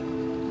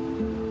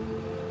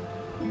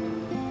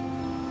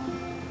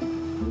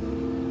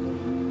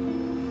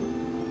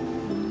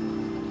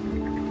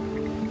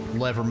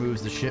 Lever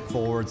moves the ship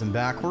forwards and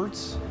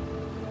backwards.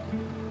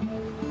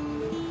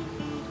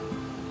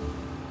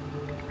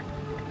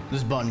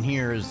 This button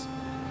here is...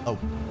 Oh,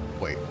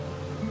 wait.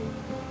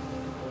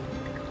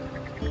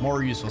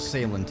 More useful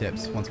sailing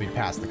tips once we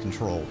pass the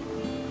control.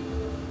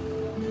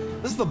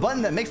 This is the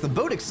button that makes the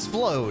boat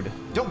explode.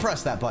 Don't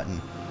press that button.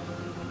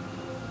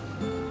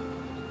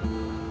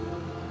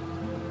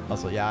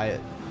 Also, yeah, I...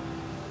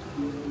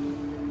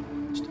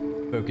 just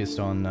focused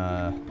on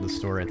the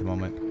story at the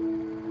moment.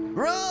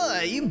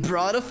 Right, you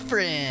brought a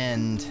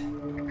friend.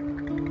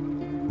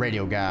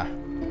 Radio guy.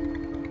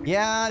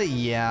 Yada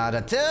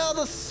yada, tell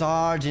the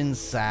sergeant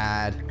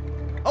inside.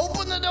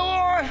 Open the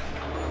door!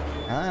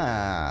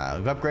 Ah,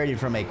 we've upgraded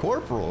from a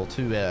corporal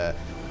to a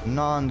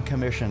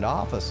non-commissioned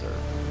officer.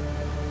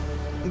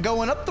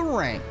 Going up the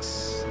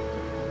ranks.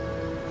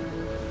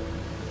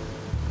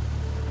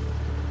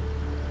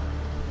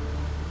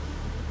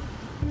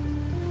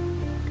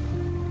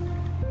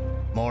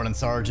 Morning,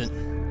 Sergeant.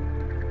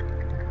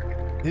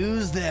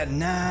 Who's that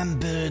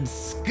nine-bird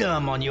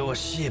scum on your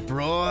ship,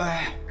 Roy?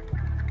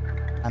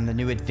 I'm the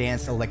new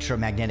advanced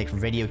electromagnetic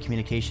radio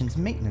communications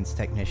maintenance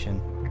technician.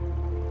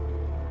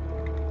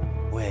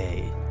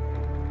 Wait,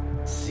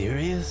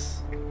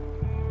 serious?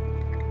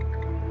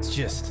 It's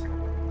just,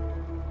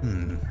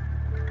 The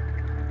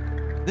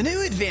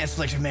new advanced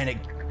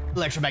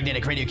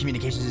electromagnetic radio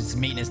communications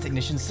maintenance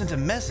technician sent a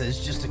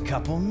message just a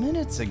couple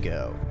minutes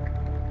ago.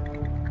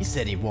 He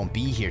said he won't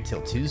be here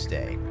till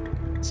Tuesday,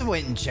 so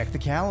wait and check the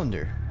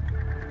calendar.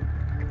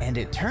 And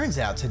it turns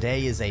out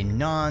today is a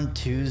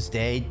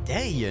non-Tuesday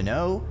day, you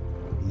know?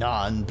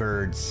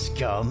 Non-bird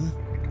scum.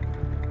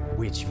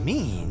 Which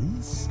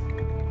means...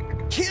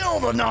 kill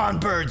the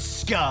non-bird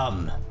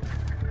scum!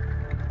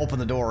 Open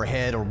the door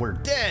ahead or we're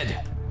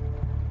dead!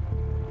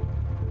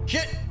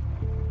 Shit!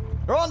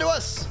 They're on to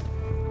us!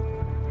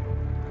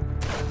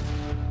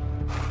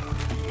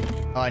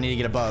 Oh, I need to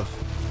get above.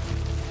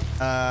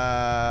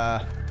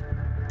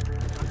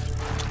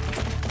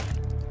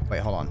 Wait,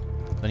 hold on.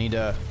 I need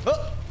to...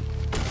 Oh!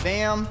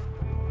 Bam.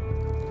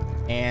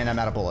 And I'm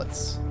out of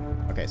bullets.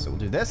 Okay, so we'll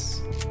do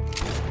this.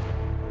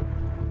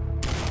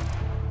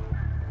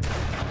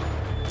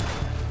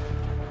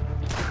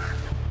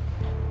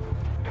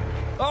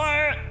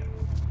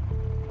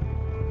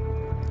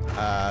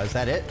 Is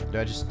that it? Do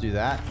I just do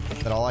that? Is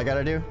that all I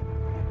gotta do?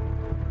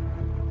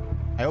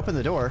 I open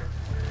the door.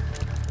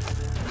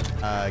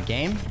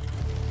 Game?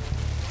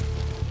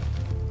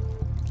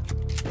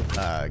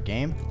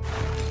 Game?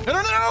 No,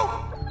 no, no,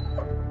 no!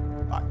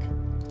 Fuck.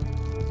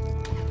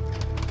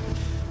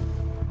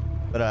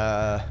 But,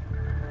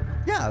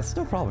 yeah, it's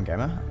no problem,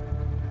 gamer.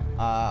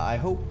 I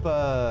hope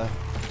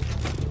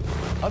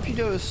you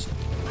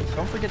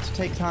don't forget to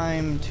take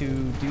time to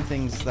do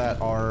things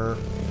that are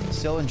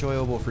still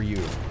enjoyable for you,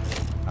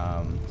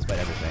 despite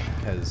everything,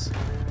 because,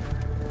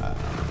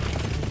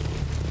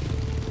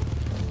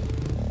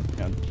 you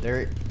know,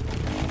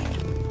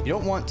 you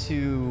don't want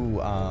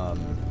to,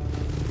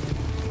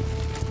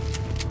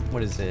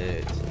 what is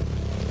it? I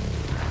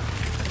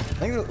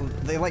think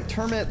they like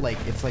term it like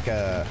it's like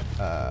a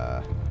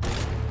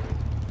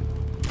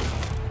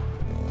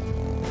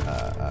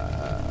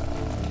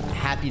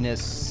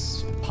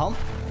happiness pump. I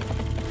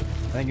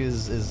think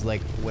is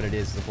like what it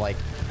is, of like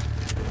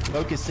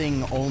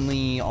focusing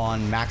only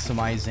on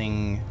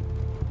maximizing,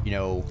 you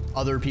know,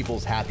 other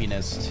people's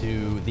happiness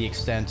to the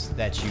extent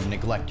that you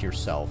neglect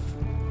yourself.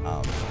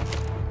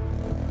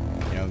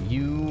 You know,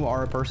 you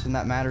are a person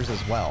that matters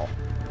as well.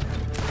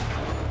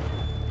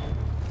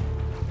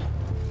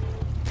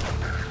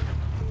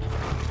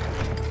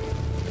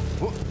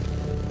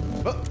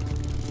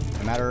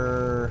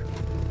 matter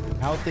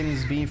how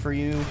things be for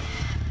you,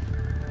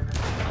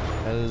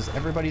 because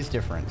everybody's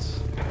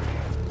different.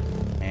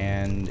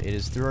 And it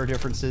is through our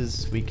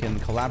differences we can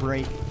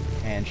collaborate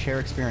and share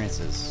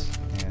experiences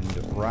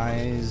and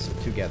rise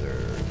together.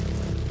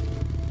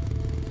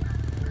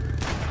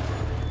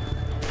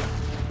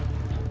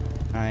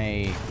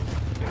 I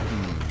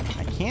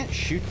can't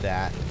shoot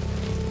that.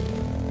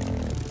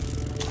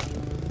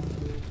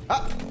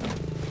 Ah!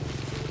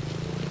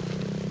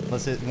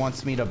 Unless it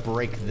wants me to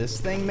break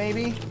this thing,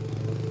 maybe?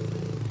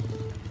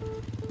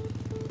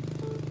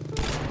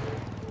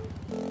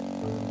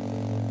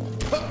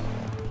 Ah!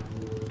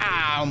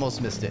 Ah,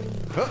 almost missed it.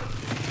 Ah!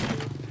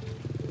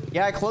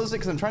 Yeah, I closed it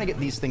because I'm trying to get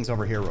these things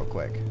over here real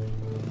quick.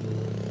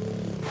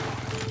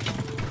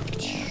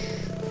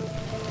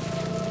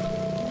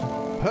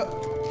 Huh.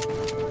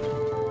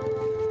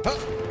 Huh.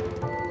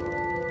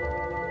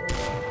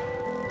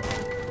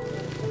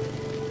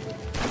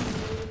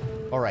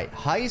 All right,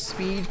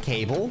 high-speed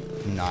cable.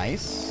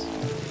 Nice.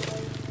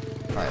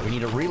 All right, we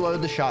need to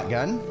reload the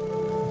shotgun.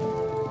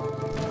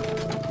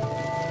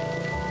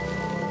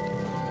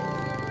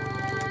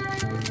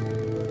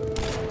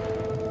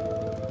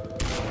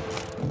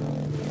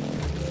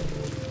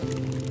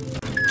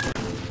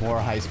 More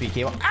high-speed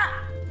cable.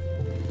 Ah!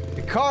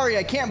 Ikari,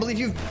 I can't believe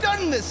you've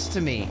done this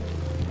to me.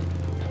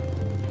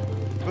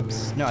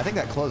 Oops. No, I think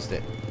that closed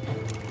it.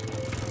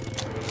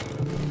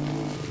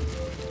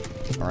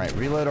 All right,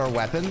 reload our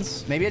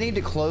weapons. Maybe I need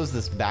to close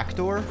this back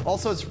door.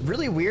 Also, it's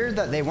really weird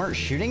that they weren't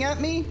shooting at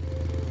me.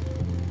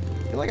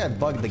 I feel like I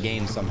bugged the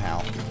game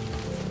somehow.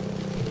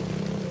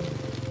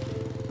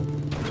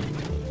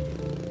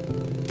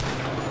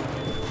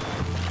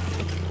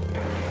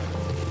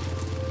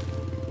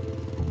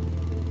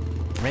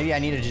 Maybe I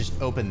need to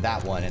just open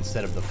that one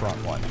instead of the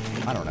front one.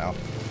 I don't know.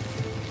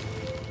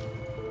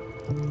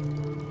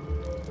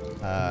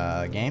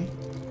 Game?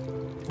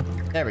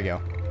 There we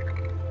go.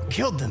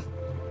 Killed them.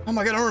 Oh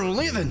my god, I'm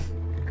leaving.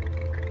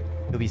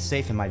 You'll be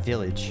safe in my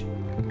village.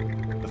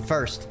 But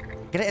first,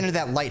 gotta enter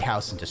that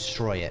lighthouse and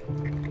destroy it.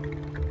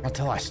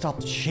 Until I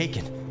stop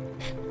shaking.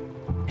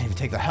 Can't even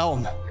take the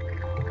helm.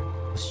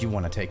 Unless you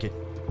want to take it.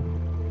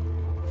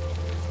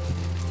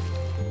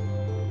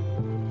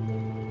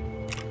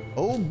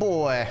 Oh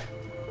boy.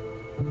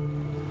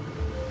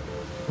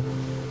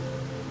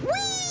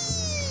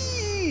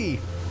 Whee!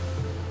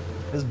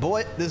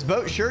 This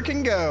boat sure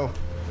can go.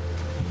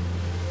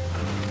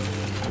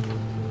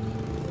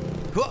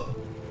 Whoa!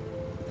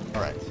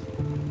 All right.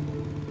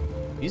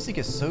 Music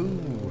is so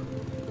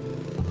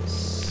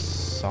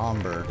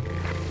somber.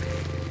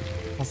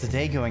 How's the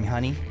day going,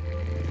 honey?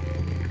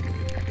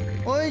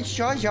 Oh,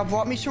 Jaja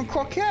brought me some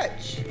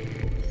croquettes.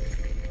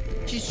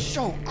 She's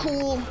so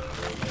cool.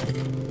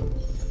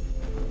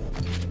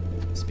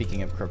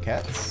 Speaking of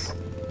croquettes,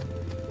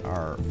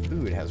 our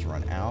food has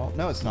run out.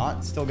 No, it's not.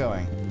 It's still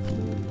going.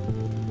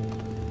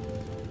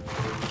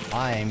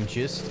 I'm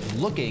just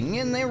looking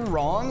in the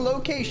wrong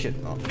location.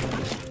 Oh.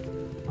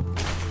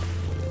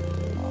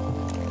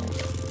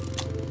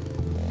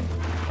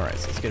 All right,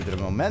 so let's get a bit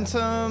of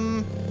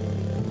momentum.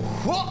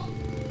 Whoa!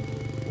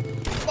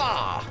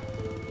 Bah!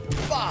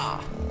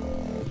 Bah!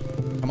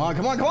 Come on,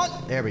 come on, come on!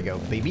 There we go,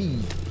 baby.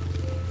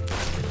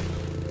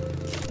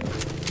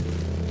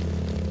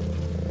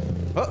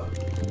 Oh!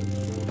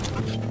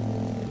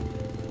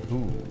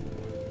 Ooh.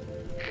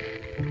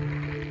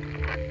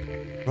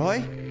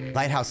 Roy?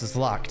 Lighthouse is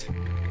locked.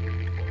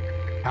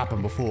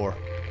 Happened before.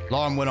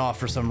 Alarm went off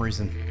for some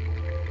reason.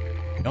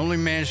 I only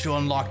managed to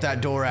unlock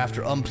that door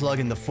after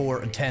unplugging the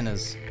 4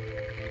 antennas.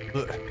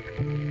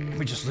 Can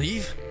we just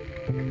leave?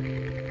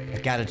 I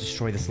gotta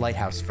destroy this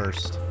lighthouse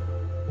first.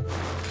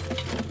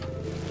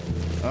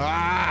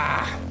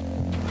 Ah!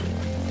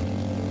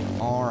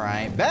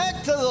 Alright,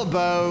 back to the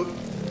boat.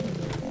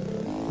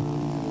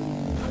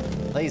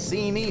 They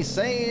see me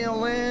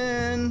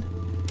sailing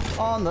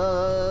on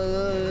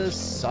the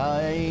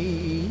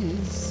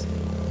sides.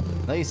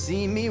 They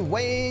see me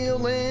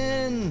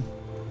wailing.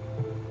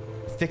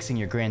 Fixing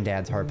your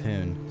granddad's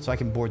harpoon so I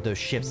can board those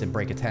ships and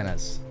break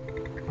antennas.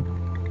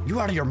 You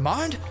out of your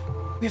mind?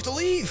 We have to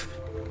leave.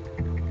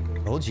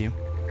 Told you.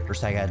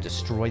 First I gotta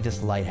destroy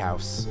this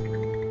lighthouse.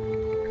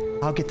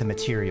 I'll get the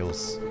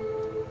materials.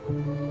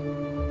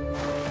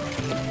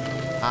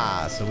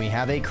 Ah, so we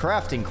have a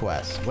crafting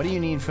quest. What do you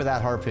need for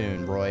that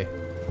harpoon, Roy?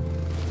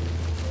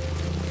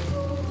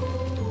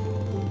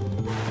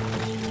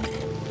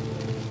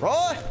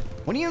 Roy,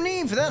 what do you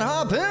need for that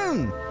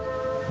harpoon?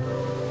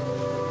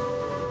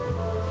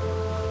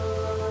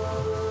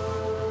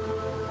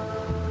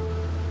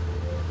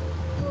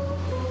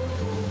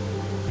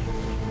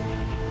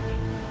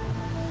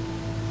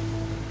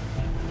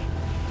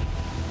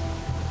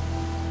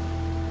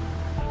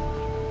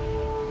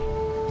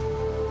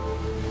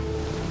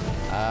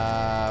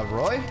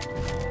 Roy?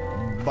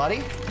 Buddy?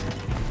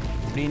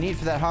 What do you need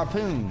for that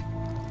harpoon?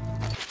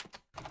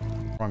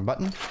 Wrong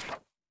button.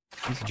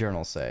 What's the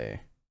journal say?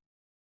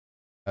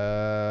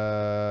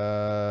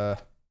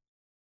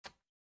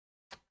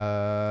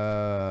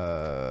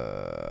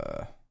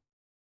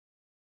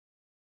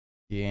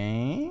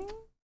 Game?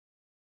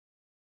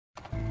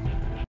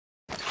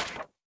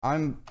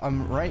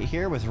 I'm right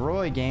here with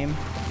Roy, game.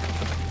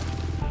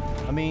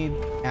 Let me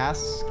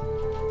ask.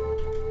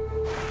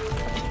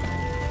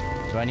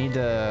 Do I need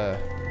to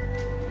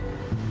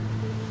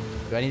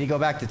go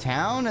back to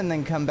town and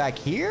then come back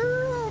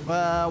here?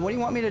 What do you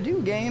want me to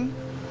do, game?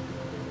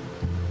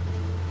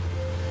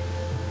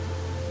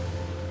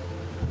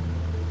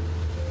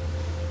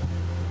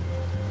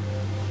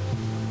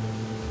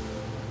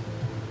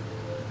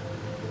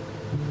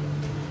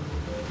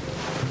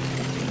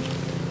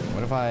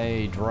 What if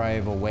I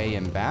drive away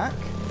and back?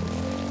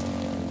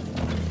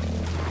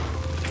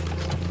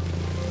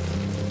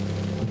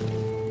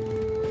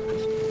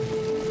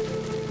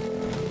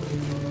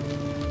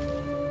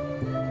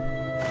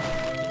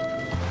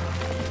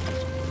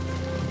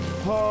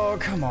 Oh,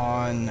 come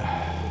on.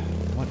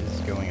 What is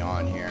going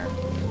on here?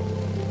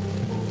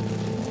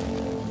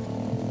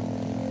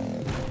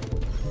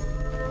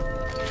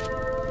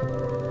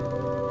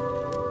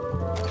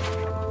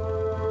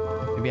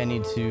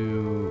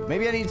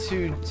 Maybe I need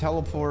to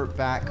teleport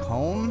back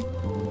home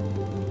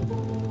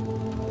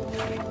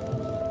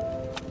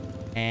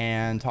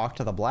and talk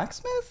to the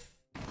blacksmith?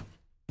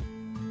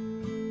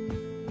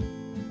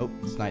 Oh,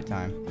 it's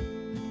nighttime.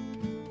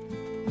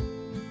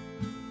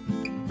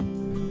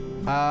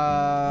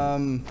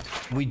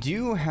 We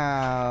do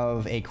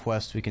have a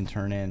quest we can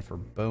turn in for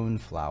bone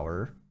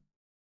flour.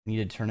 We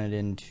need to turn it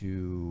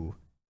into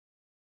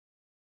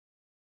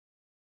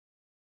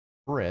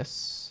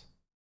Chris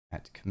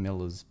at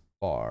Camilla's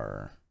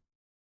bar.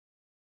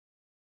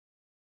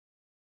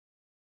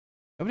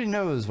 Nobody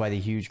knows why the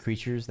huge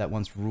creatures that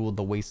once ruled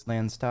the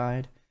wastelands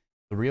died.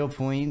 The real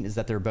point is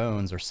that their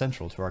bones are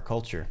central to our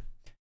culture.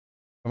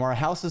 From our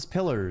house's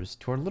pillars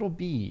to our little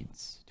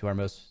beads to our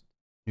most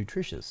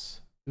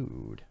nutritious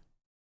food.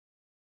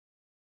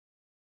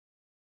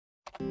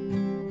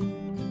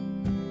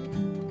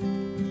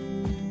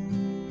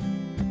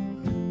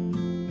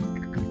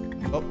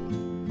 Oh.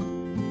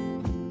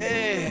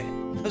 Hey,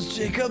 how's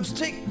Jacob's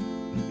tick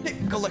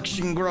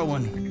collection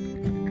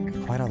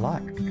growing? Quite a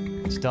lot.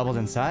 It's doubled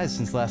in size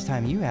since last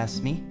time you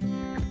asked me.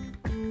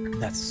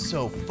 That's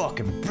so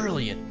fucking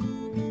brilliant.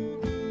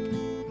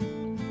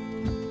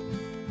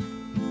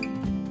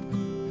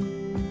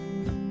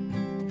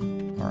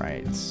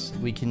 Alright,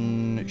 we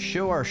can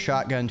show our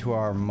shotgun to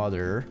our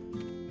mother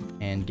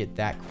and get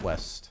that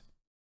quest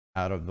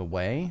out of the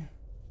way.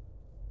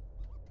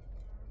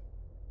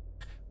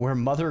 Where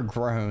mother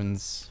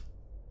groans.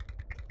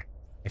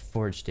 I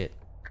forged it.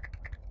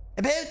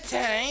 About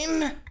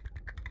time!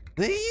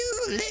 Will you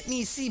let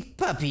me see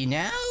puppy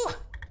now?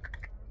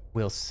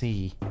 We'll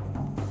see.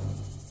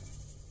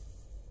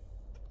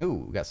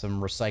 Ooh, got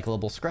some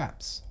recyclable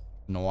scraps.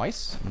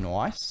 Nice,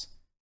 nice.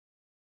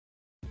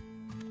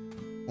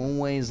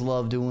 Always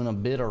love doing a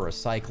bit of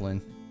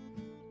recycling.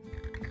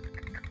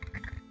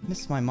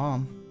 Miss my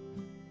mom.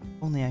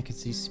 Only I could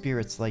see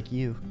spirits like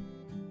you.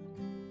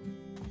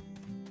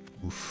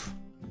 Oof.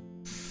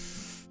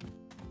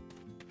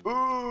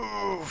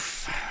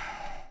 Oof.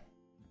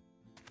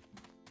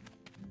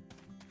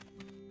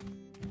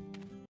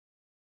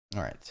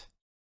 All right.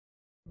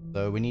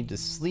 So we need to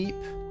sleep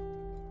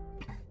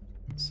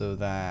so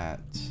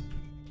that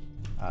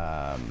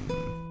the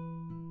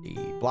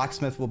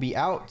blacksmith will be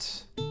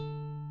out.